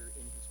Peter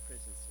in his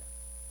prison cell.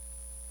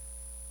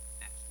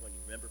 Acts 20.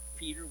 Remember,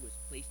 Peter was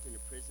placed in a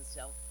prison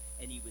cell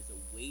and he was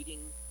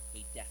awaiting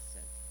a death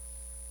sentence.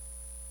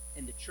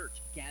 And the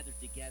church gathered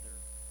together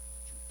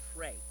to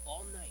pray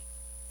all night,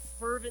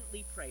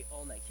 fervently pray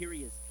all night. Here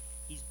he is.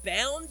 He's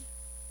bound.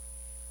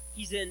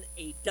 He's in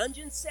a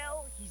dungeon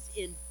cell. He's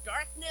in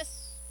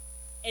darkness.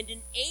 And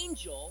an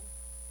angel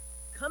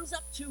comes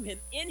up to him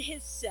in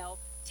his cell,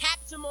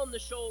 taps him on the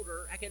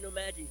shoulder. I can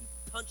imagine he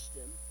punched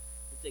him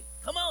and said,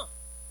 come on,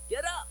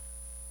 get up,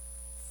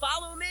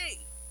 follow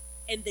me.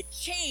 And the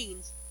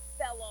chains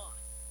fell off.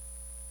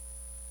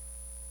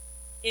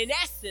 In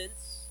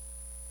essence,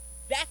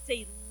 that's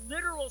a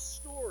literal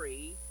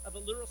story of a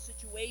literal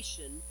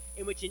situation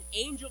in which an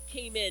angel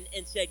came in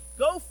and said,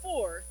 go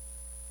forth,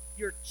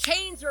 your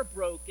chains are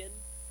broken,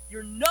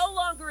 you're no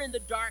longer in the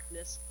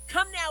darkness,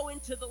 come now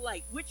into the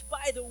light, which,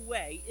 by the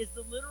way, is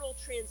the literal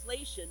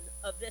translation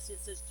of this. It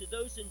says, to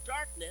those in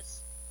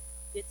darkness,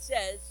 it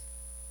says,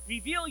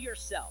 reveal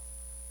yourself.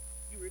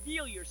 You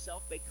reveal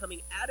yourself by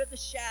coming out of the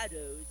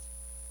shadows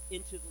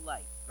into the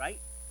light, right?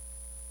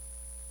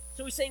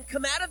 So he's saying,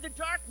 come out of the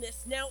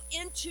darkness now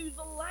into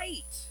the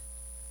light.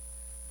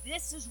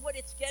 This is what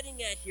it's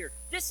getting at here.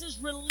 This is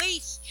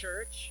release,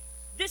 church.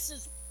 This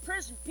is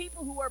prison.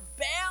 People who are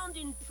bound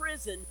in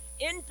prison,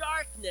 in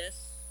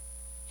darkness,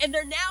 and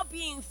they're now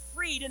being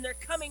freed, and they're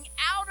coming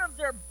out of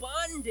their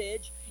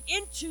bondage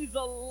into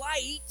the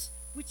light,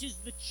 which is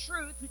the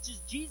truth, which is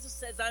Jesus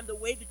says, I'm the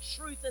way, the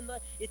truth, and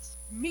it's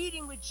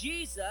meeting with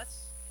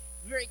Jesus,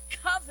 very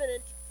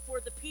covenant for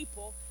the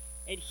people,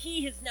 and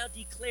he has now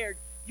declared,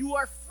 you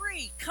are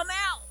free. Come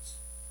out.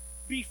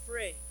 Be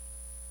free.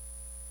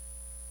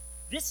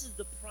 This is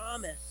the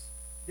promise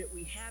that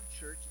we have,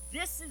 church.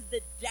 This is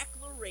the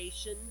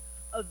declaration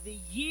of the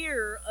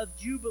year of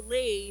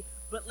Jubilee.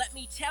 But let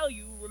me tell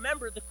you,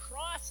 remember, the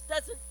cross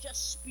doesn't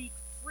just speak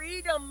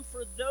freedom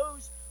for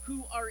those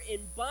who are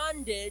in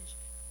bondage,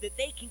 that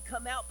they can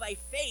come out by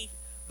faith,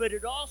 but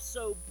it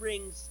also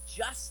brings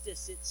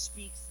justice. It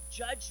speaks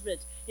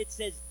judgment. It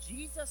says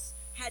Jesus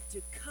had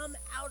to come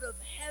out of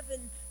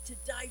heaven to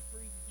die for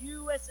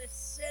you as a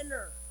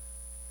sinner.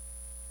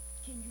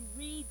 Can you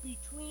read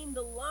between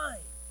the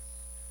lines?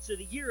 So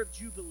the year of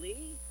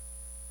Jubilee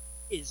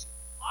is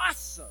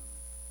awesome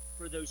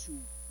for those who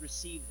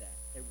receive that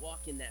and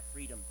walk in that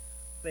freedom.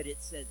 But it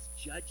says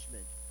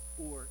judgment,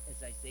 or as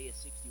Isaiah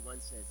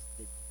 61 says,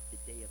 the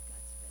day of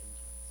God's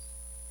vengeance,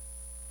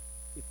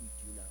 if we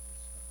do not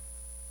respond.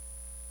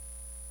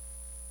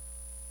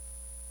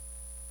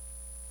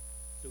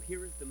 So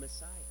here is the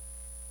Messiah.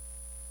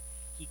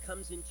 He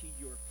comes into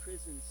your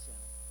prison cell.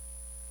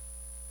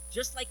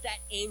 Just like that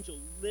angel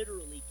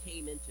literally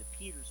came into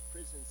Peter's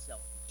prison cell.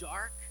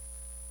 Dark.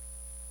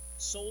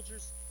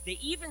 Soldiers. They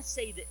even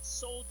say that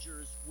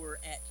soldiers were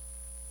at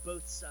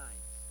both sides.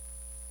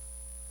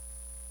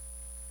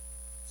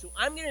 So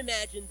I'm going to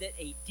imagine that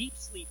a deep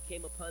sleep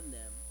came upon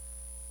them,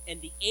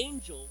 and the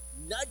angel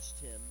nudged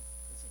him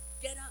and said,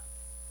 get up.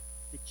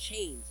 The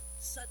chains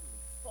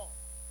suddenly fall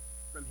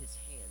from his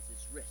hands,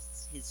 his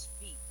wrists, his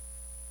feet.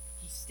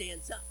 He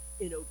stands up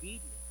in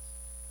obedience.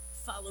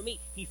 Follow me.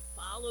 He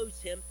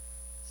follows him,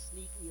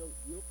 sneaking,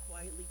 real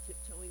quietly,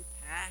 tiptoeing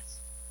past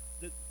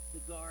the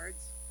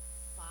guards,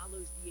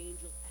 follows the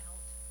angel out,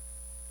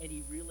 and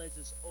he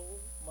realizes, oh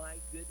my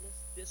goodness,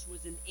 this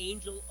was an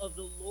angel of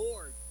the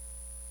Lord.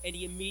 And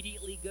he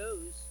immediately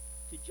goes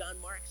to John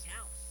Mark's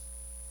house.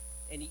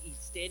 And he's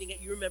standing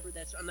at, you remember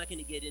that, I'm not going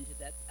to get into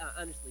that.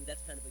 Honestly,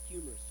 that's kind of a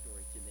humorous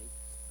story to me.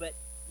 But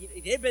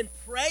they've been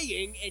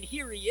praying, and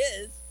here he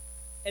is,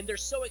 and they're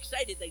so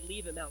excited they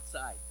leave him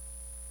outside.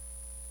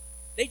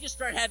 They just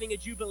start having a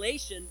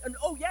jubilation. And,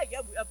 oh, yeah,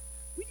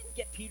 we didn't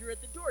get Peter at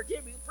the door,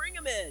 did we? Bring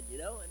him in,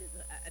 And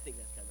I think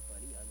that's kind of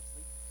funny,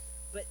 honestly.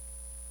 But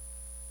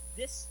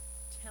this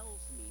tells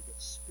me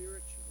that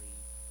spiritually,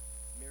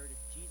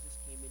 Meredith, Jesus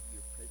came into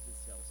your prison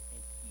cells,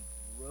 and he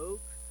broke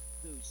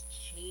those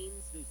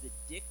chains, those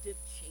addictive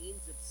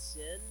chains of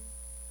sin,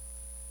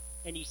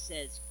 and he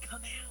says,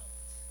 come out.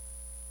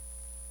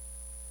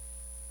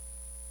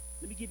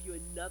 Let me give you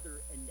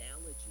another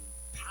analogy,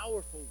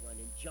 powerful one.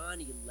 In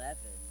John 11,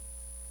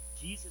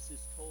 Jesus is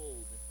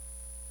told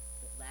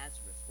that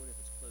Lazarus, one of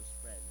his close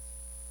friends,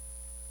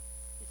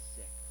 is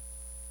sick.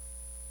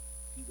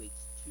 He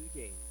waits 2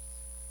 days.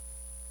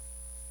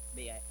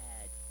 May I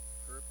add,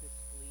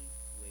 purposefully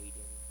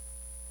waiting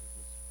for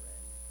his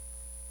friend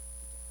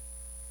to die.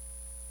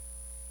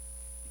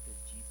 Because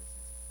Jesus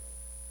has a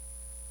plan.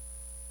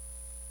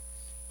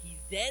 He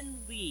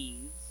then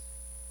leaves,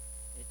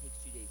 and it takes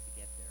 2 days to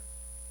get there.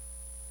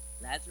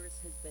 Lazarus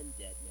has been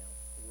dead now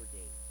 4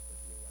 days when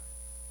he arrived.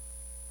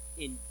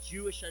 In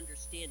Jewish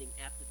understanding,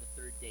 after the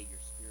 3rd day, your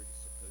spirit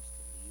is supposed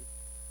to leave.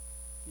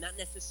 Not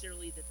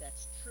necessarily that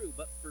that's true,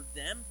 but for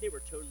them, they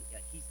were totally,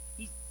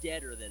 he's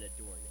deader than a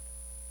doornail.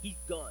 He's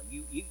gone.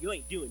 You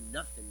ain't doing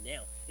nothing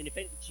now. And if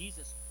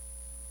Jesus,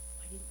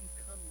 why didn't you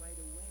come right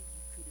away?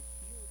 You could have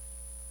healed him.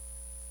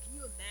 Can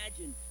you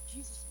imagine?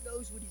 Jesus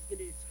knows what he's going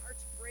to do. His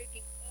heart's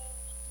breaking. Oh,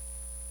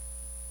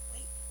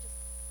 wait. Just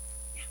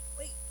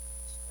wait.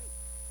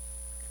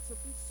 I've got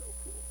something so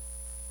cool.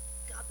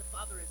 God the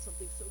Father has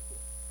something so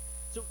cool.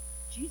 So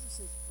Jesus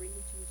says, bring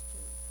me to his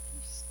tomb. And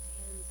he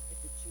stands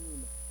at the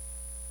tomb,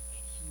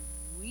 and he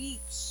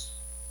weeps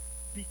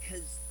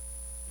because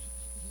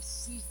he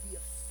sees the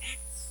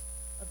effects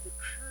of the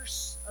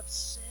curse of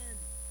sin,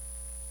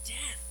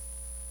 death.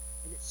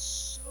 And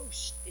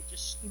it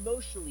just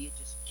emotionally, it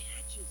just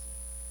catches him.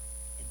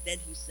 And then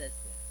he says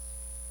this.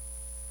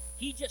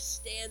 He just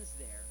stands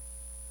there,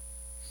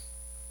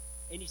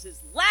 and he says,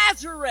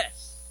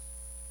 Lazarus,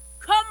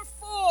 come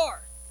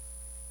forth.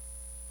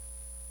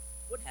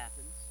 What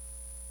happens?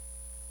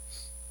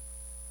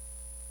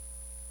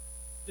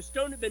 The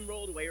stone had been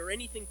rolled away, or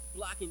anything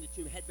blocking the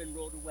tomb had been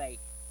rolled away.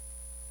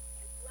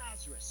 And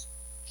Lazarus,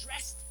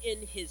 dressed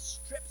in his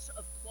strips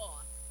of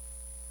cloth,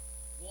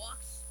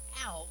 walks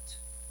out.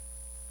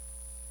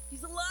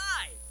 He's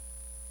alive.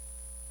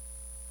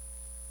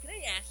 Can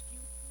I ask you,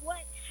 what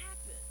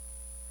happened?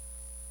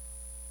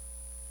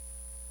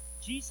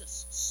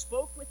 Jesus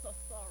spoke with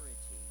authority,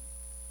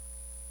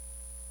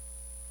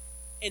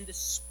 and the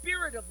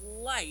Spirit of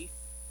life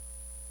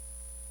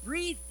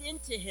breathed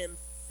into him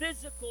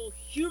physical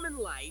human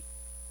life,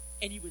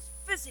 and he was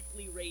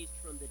physically raised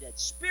from the dead.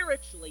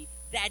 Spiritually,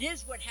 that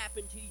is what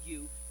happened to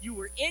you. You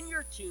were in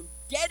your tomb,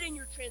 dead in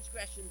your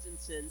transgressions and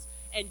sins,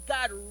 and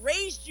God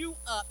raised you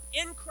up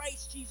in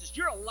Christ Jesus.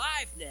 You're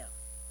alive now.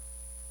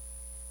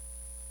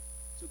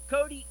 So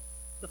Cody,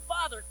 the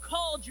Father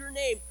called your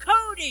name,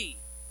 Cody,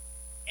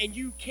 and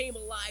you came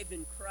alive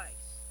in Christ.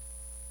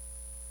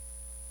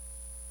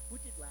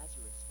 What did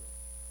Lazarus do?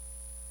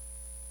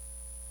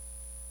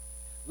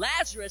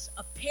 Lazarus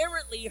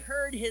apparently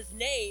heard his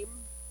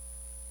name,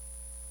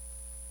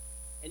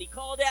 and he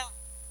called out,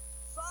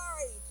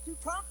 "Sorry, it's too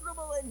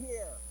comfortable in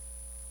here.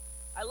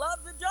 I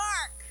love the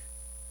dark.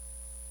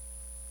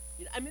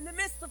 I'm in the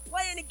midst of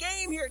playing a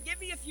game here. Give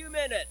me a few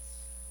minutes."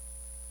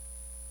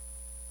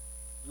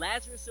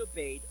 Lazarus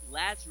obeyed.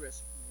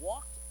 Lazarus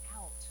walked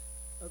out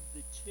of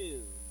the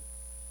tomb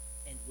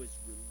and was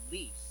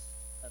released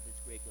of his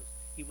grave clothes.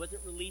 He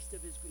wasn't released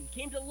of his... He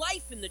came to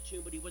life in the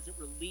tomb, but he wasn't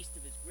released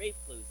of his grave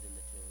clothes in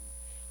the tomb.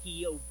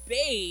 He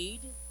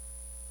obeyed.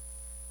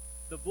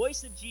 The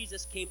voice of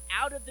Jesus came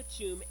out of the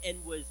tomb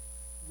and was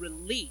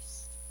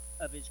released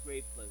of his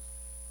grave clothes.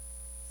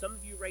 Some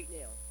of you right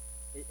now,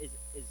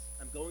 as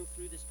I'm going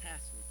through this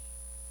passage,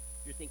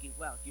 you're thinking,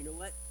 wow, do you know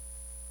what?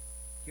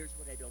 Here's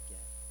what I don't get.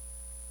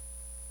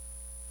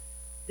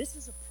 This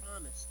is a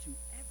promise to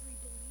every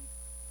believer.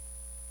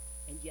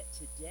 And yet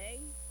today,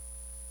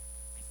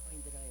 I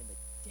find that I am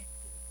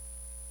addicted,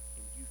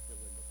 and you fill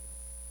in the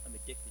blank. I'm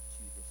addicted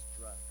to this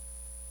drug.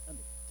 I'm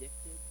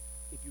addicted,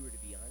 if you were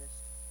to be honest,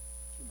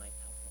 to my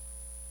alcohol.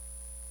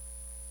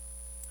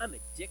 I'm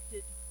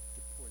addicted to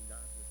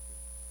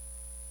pornography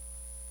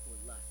or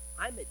lust.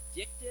 I'm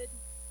addicted,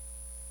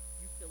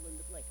 you fill in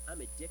the blank. I'm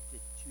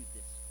addicted to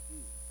this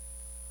food.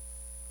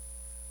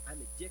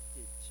 I'm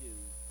addicted to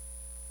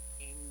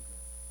anger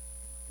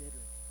and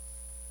bitterness.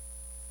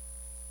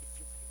 It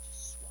feels like it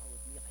just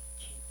swallowed me up. I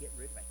can't get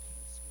rid of it. I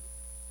can't escape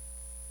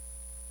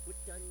it. What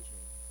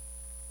dungeon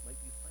might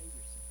you find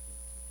yourself in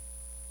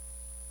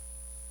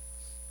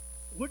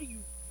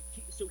today?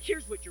 So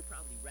here's what you're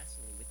probably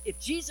wrestling with. If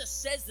Jesus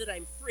says that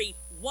I'm free,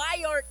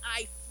 why aren't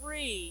I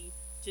free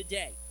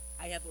today?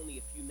 I have only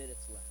a few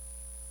minutes left.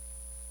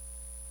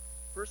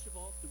 First of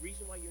all, the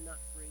reason why you're not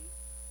free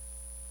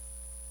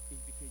is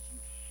because you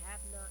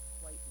have not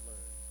quite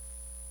learned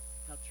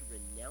how to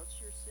renounce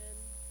your sin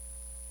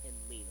and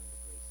lean on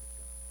the grace of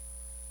God.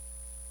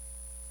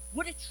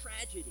 What a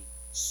tragedy.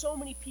 So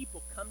many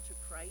people come to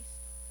Christ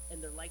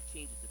and their life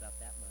changes about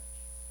that much.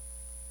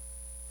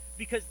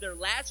 Because they're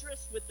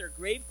Lazarus with their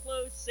grave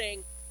clothes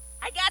saying,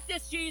 "I got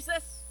this,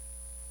 Jesus.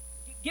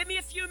 Give me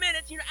a few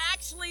minutes.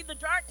 Actually, the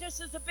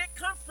darkness is a bit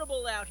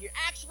comfortable out here.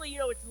 Actually,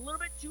 it's a little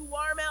bit too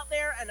warm out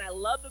there, and I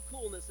love the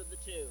coolness of the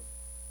tomb."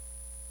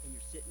 And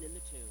you're sitting in the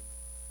tomb.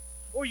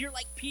 Or you're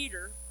like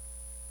Peter,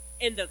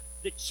 and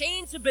the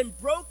chains have been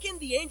broken.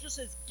 The angel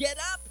says, "Get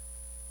up."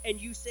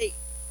 And you say,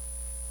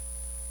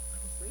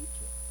 "I'm afraid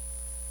to."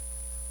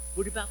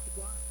 What about the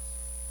guards?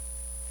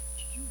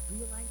 Do you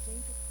realize,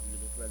 angel? You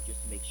look around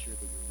just to make sure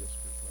that your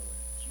whisper's low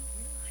enough. Do you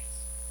realize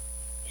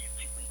that if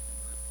I wake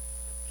them up,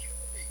 they'll kill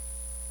me?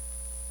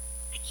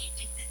 I can't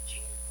take that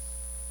chance.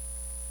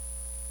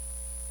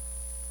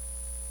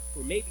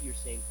 Or maybe you're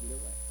saying, "You know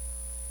what?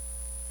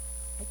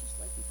 I just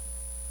like it here."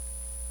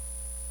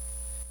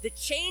 The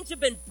chains have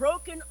been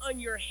broken on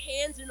your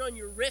hands and on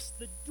your wrists.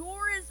 The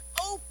door is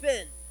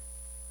open,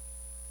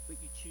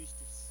 but you choose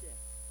to sit.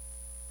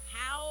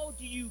 How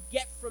do you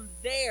get from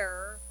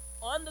there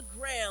on the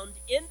ground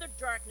in the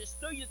darkness,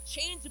 though your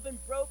chains have been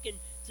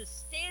broken, to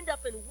stand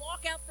up and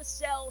walk out the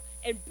cell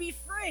and be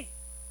free?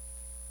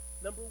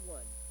 Number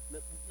one,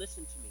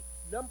 listen to me.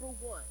 Number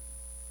one,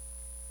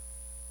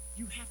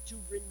 you have to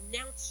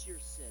renounce your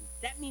sin.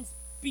 That means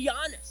be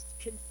honest,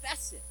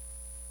 confess it.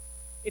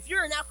 If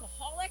you're an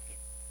alcoholic,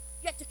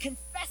 you have to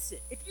confess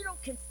it. If you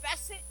don't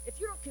confess it, if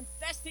you don't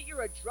confess that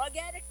you're a drug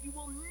addict, you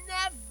will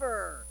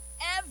never,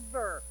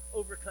 ever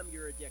overcome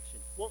your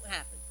addiction. Won't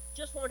happen.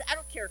 Just won't. I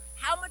don't care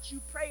how much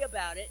you pray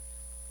about it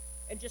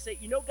and just say,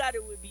 God,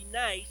 it would be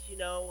nice, you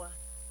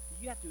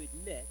have to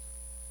admit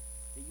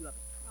that you have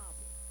a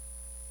problem.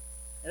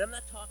 And I'm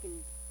not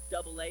talking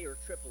AA or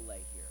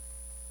AAA here,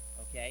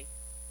 okay?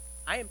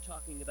 I am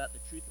talking about the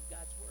truth of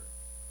God's Word.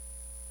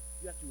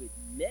 You have to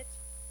admit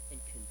and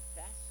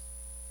confess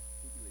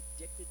that you're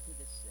addicted to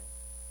this sin.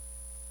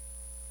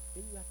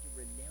 Then you have to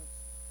renounce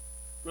it.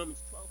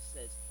 Romans 12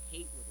 says,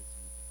 hate what is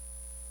evil,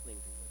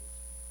 cling to what is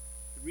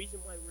good. The reason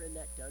why we're in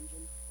that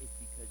dungeon is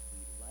because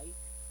we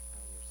like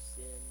our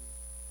sin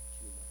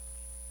too much.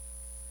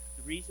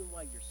 The reason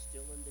why you're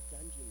still in the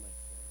dungeon, my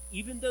friend,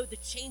 even though the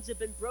chains have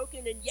been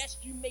broken, and yes,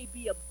 you may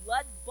be a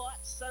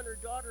blood-bought son or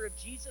daughter of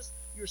Jesus,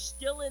 you're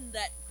still in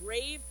that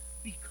grave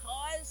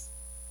because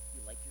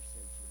you like your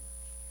sin too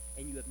much.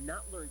 And you have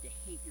not learned to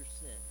hate your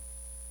sin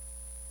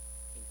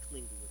and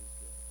cling to what is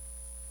good.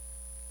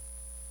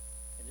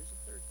 And there's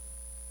a third thing.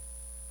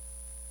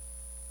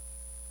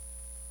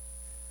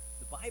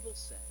 The Bible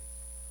says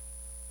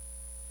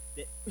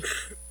that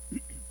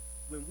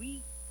when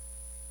we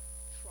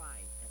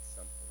try at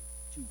something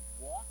to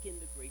walk in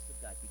the grace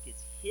of God, because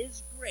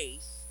His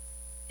grace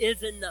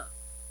is enough.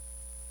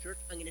 Church,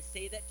 I'm going to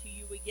say that to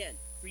you again.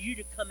 For you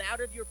to come out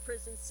of your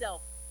prison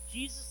cell,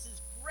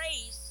 Jesus'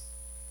 grace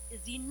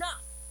is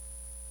enough.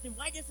 Then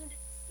why doesn't it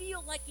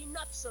feel like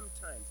enough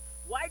sometimes?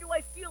 Why do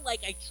I feel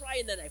like I try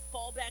and then I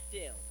fall back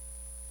down?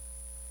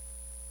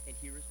 And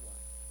here is why.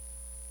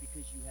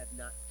 Because you have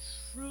not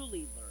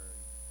truly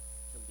learned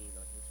to lean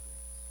on His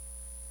grace.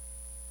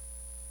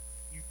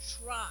 You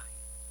try,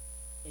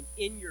 and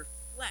in your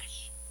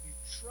flesh, you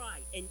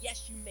try, and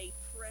yes, you may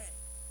pray.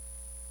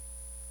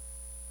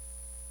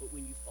 But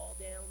when you fall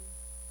down,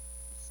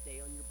 you stay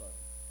on your bone.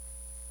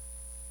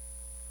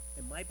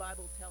 And my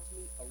Bible tells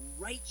me a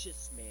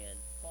righteous man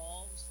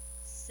falls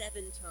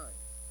 7 times.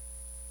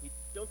 You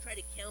don't try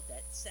to count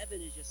that.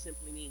 7 is just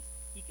simply means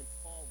he can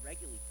fall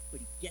regularly, but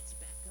he gets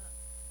back up.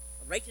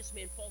 A righteous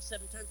man falls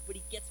 7 times, but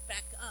he gets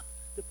back up.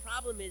 The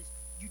problem is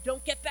you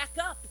don't get back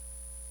up.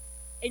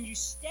 And you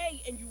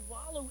stay and you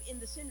wallow in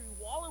the sin. You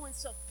wallow in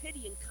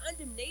self-pity and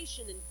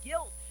condemnation and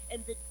guilt.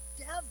 And the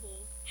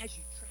devil has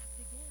you trapped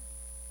again.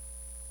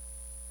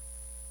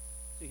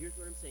 So here's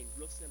what I'm saying,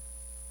 real simple.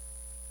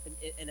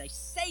 And I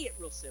say it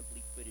real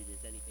simply, but it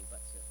is anything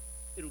but simple.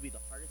 It'll be the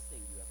hardest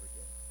thing you ever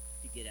did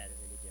to get out of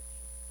an addiction,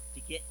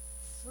 to get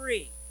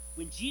free.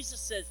 When Jesus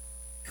says,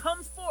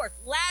 come forth,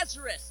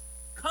 Lazarus,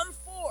 come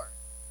forth,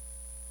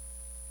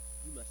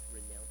 you must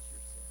renounce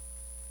your sin.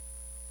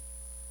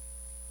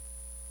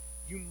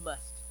 You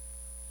must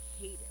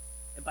hate it.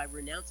 And by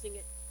renouncing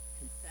it,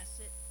 confess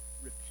it,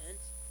 repent,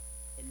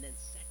 and then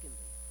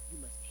secondly, you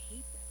must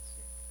hate that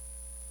sin.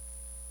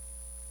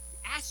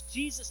 Ask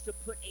Jesus to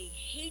put a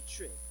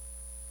hatred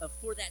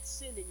for that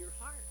sin in your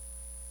heart.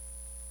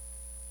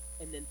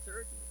 And then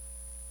thirdly,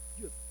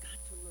 you have got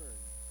to learn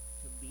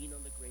to lean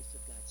on the grace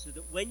of God so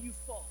that when you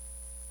fall,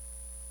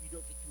 you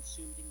don't get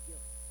consumed in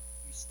guilt.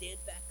 You stand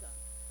back up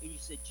and you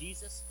say,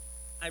 Jesus,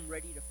 I'm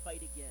ready to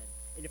fight again.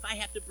 And if I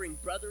have to bring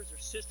brothers or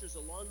sisters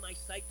along my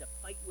side to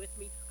fight with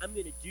me, I'm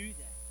going to do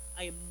that.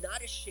 I am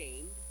not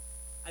ashamed.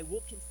 I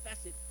will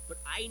confess it, but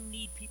I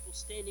need people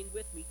standing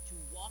with me to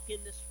walk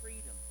in this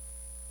freedom.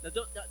 Now,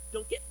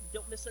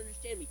 don't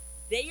misunderstand me.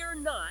 They are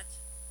not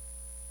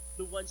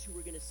the ones who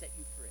are going to set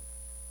you free.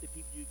 The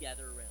people you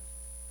gather around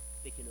you.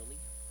 They can only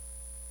help.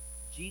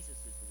 Jesus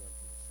is the one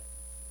who will set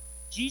you free.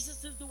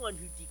 Jesus is the one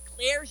who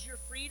declares your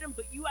freedom,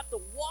 but you have to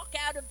walk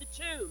out of the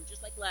tomb,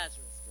 just like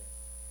Lazarus did.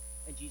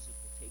 And Jesus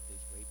will take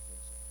those grave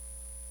clothes off.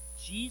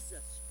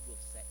 Jesus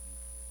will set you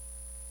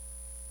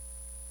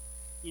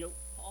free. You know,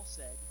 Paul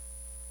said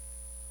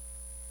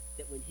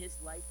that when his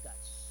life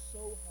got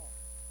so hard,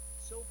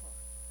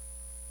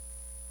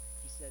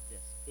 he said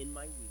this, in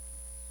my weakness,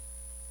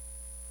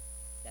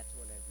 that's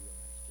when I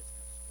realized just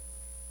how strong I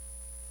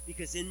am.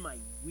 Because in my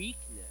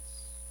weakness,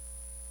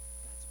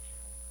 God's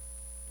power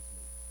is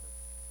made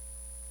perfect.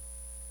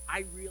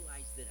 I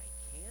realize that I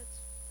can't,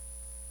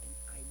 and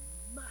I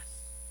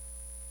must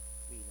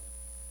lean on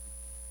Him.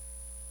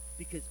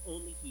 Because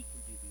only He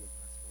can do the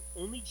impossible.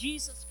 Only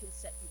Jesus can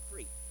set you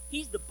free.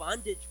 He's the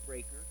bondage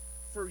breaker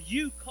for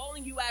you,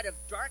 calling you out of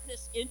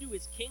darkness into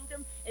His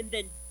kingdom, and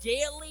then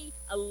daily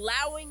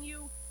allowing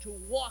you to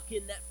walk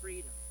in that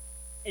freedom.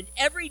 And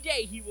every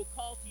day He will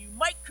call to you,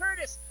 Mike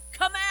Curtis,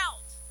 come out.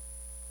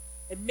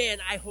 And man,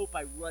 I hope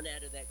I run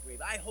out of that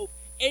grave. I hope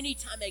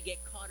anytime I get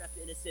caught up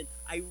in a sin,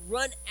 I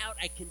run out,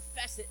 I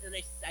confess it, and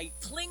I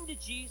cling to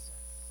Jesus.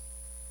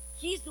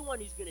 He's the one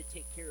who's going to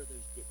take care of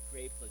those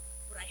grave clothes.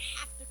 But I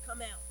have to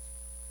come out.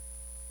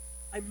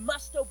 I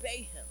must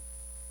obey Him.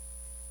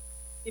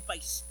 If I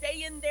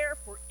stay in there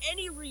for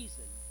any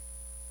reason,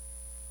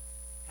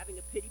 having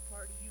a pity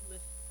party,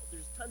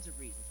 there's tons of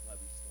reasons why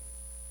we stay.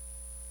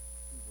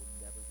 We will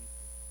never be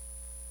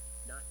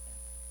free. Not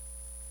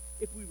ever.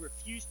 If we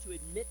refuse to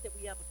admit that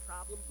we have a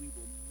problem, we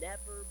will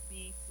never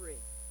be free.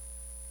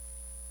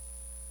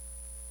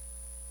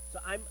 So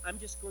I'm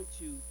just going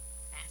to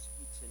ask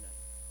you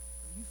tonight,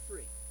 are you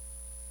free?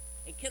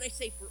 And can I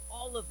say for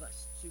all of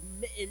us,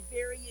 in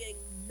varying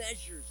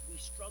measures, we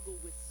struggle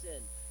with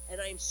sin.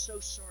 And I am so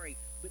sorry,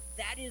 but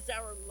that is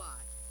our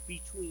lot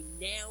between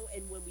now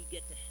and when we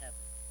get to heaven.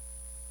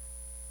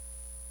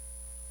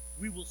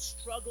 We will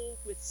struggle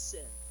with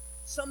sin,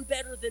 some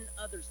better than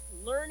others,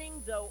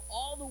 learning, though,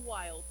 all the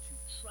while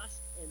to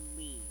trust and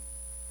lean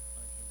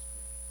on His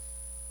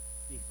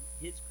grace.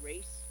 His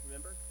grace,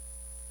 remember,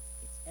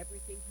 it's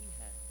everything He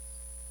has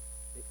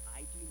that I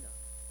do not,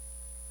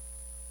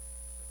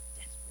 but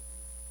desperately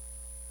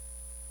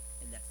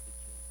need. And that's the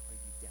key. Are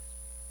you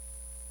desperate?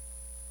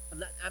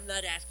 I'm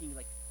not asking,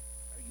 like,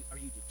 are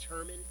you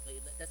determined? Like,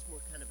 that's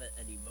more kind of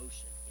an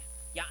emotion. Yeah,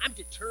 Yeah, I'm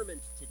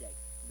determined today.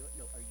 You know what?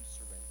 No, are you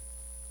surrendered?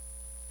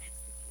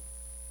 That's the key.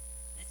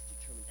 That's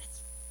determined.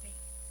 That's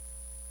faith.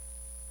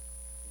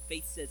 And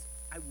faith says,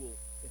 I will,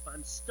 if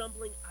I'm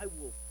stumbling, I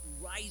will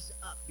rise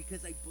up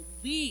because I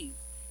believe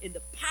in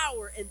the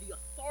power and the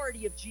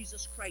authority of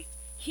Jesus Christ.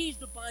 He's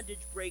the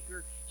bondage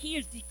breaker. He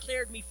has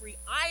declared me free.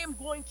 I am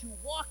going to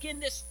walk in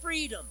this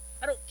freedom.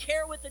 I don't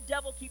care what the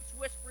devil keeps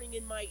whispering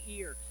in my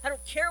ear. I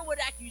don't care what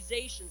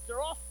accusations.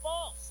 They're all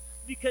false.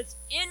 Because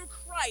in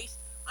Christ,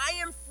 I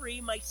am free.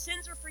 My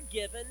sins are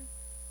forgiven.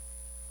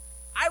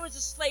 I was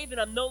a slave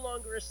and I'm no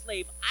longer a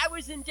slave. I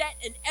was in debt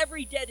and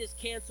every debt is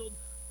canceled.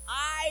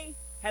 I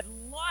have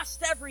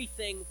lost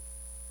everything.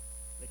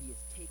 But he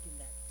has taken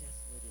that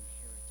desolate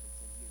inheritance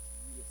and he has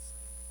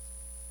reassigned it to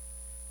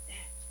me.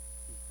 That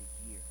is the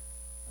year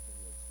of the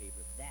Lord's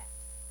favor. That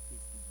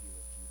is the year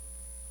of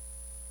Jubilee.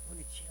 I want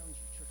to challenge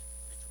you, church.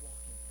 Let's walk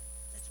in that.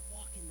 Let's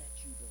walk in that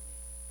Jubilee.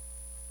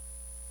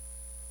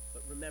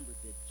 But remember,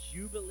 the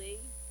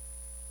Jubilee,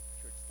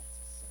 church, that's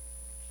a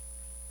celebration.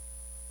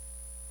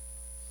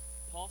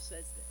 Paul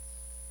says this.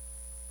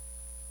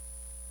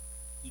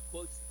 He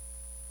quotes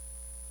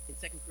in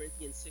 2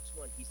 Corinthians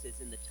 6:1, he says,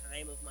 in the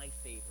time of my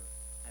favor,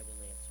 I will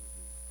answer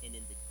you, and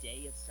in the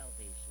day of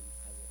salvation,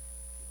 I will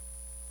help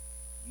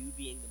you. You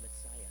being the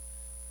Messiah.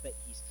 But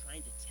he's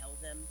trying to tell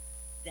them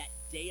that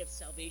day of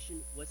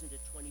salvation wasn't a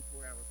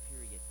 24-hour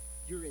period.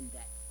 You're in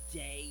that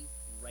day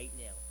right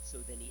now. So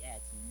then he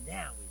adds,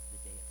 now is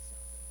the day of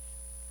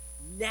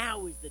salvation.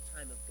 Now is the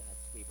time of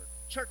God's favor.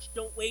 Church,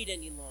 don't wait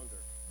any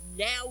longer.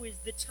 Now is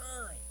the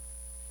time.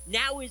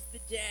 Now is the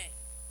day.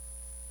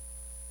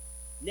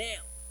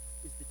 Now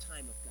is the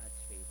time of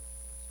God's favor.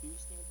 Can you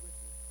stand with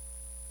me?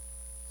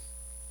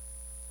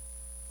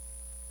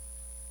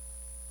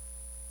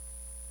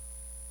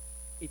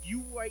 If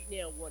you right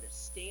now want to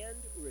stand,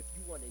 or if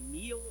you want to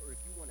kneel, or if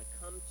you want to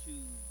come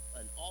to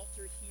an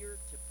altar here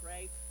to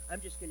pray,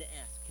 I'm just going to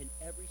ask, can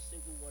every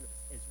single one of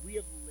us, as we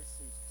have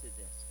listened to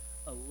this,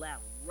 allow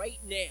right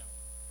now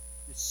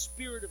the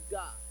Spirit of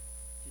God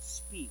to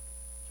speak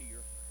to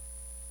your heart?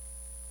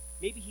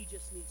 Maybe he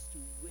just needs to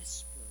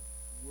whisper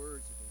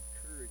words of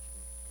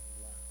encouragement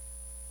and love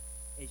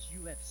as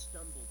you have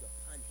stumbled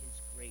upon his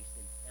grace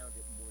and found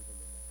it more than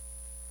enough.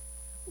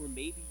 Or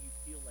maybe you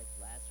feel like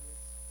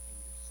Lazarus and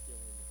you're still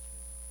in the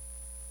tomb.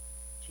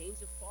 Chains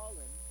have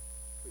fallen,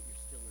 but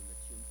you're still in the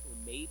tomb. Or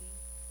maybe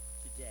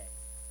today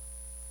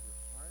your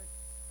heart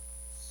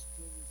is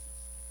still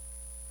resisting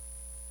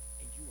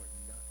and you are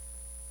not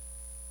free.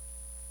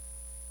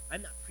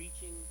 I'm not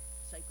preaching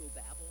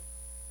psychobabble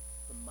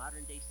from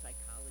modern day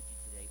psychology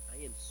today.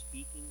 I am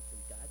speaking from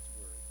God's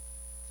word.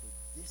 So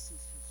this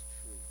is his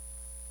truth.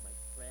 My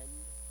friend,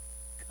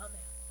 come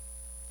out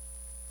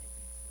and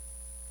be free.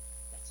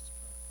 That's his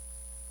promise.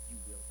 You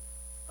will be.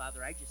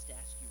 Father, I just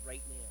ask you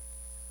right now,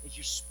 as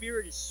your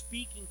Spirit is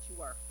speaking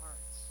to our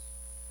hearts,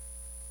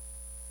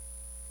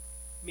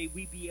 may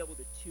we be able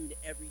to tune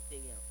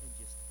everything out and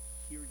just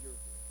hear your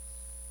voice.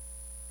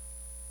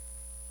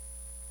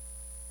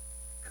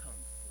 Come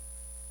forth.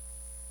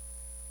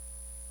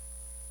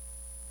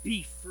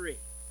 Be free.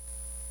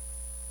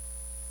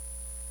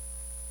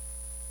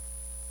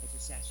 I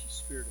just ask you,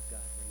 Spirit of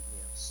God, right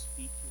now,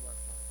 speak to our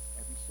hearts,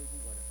 every single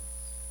one of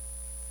us.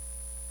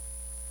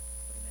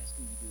 But I'm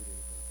asking you to do it in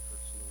a very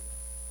personal way.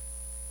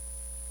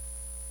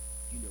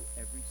 You know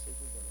every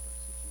single one of our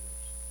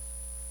situations.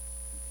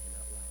 You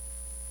cannot lie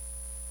before you.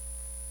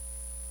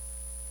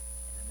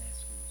 And I'm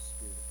asking you,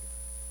 Spirit of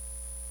God,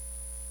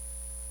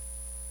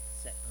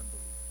 set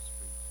unbelievers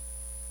free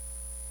tonight.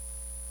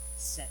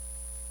 Set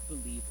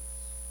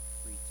believers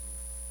free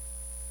tonight.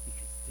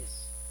 Because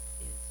this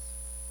is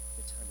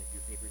the time of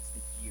your favor. It's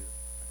the year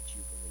of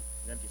Jubilee.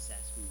 And I'm just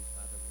asking you,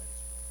 Father, let us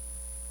walk in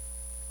that.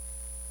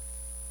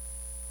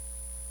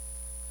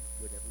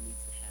 Whatever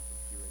needs to happen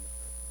here in the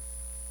heart, Lord.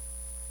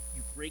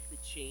 You break the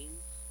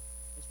chains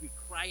as we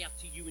cry out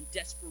to you in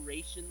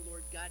desperation,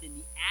 Lord God, in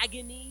the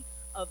agony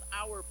of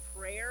our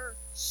prayer.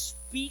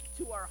 Speak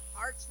to our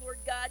hearts, Lord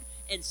God,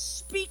 and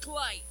speak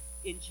life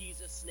in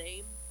Jesus'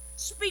 name.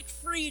 Speak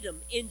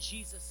freedom in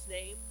Jesus'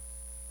 name.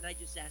 And I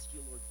just ask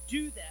you, Lord,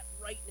 do that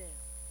right now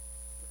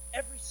for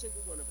every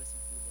single one of us.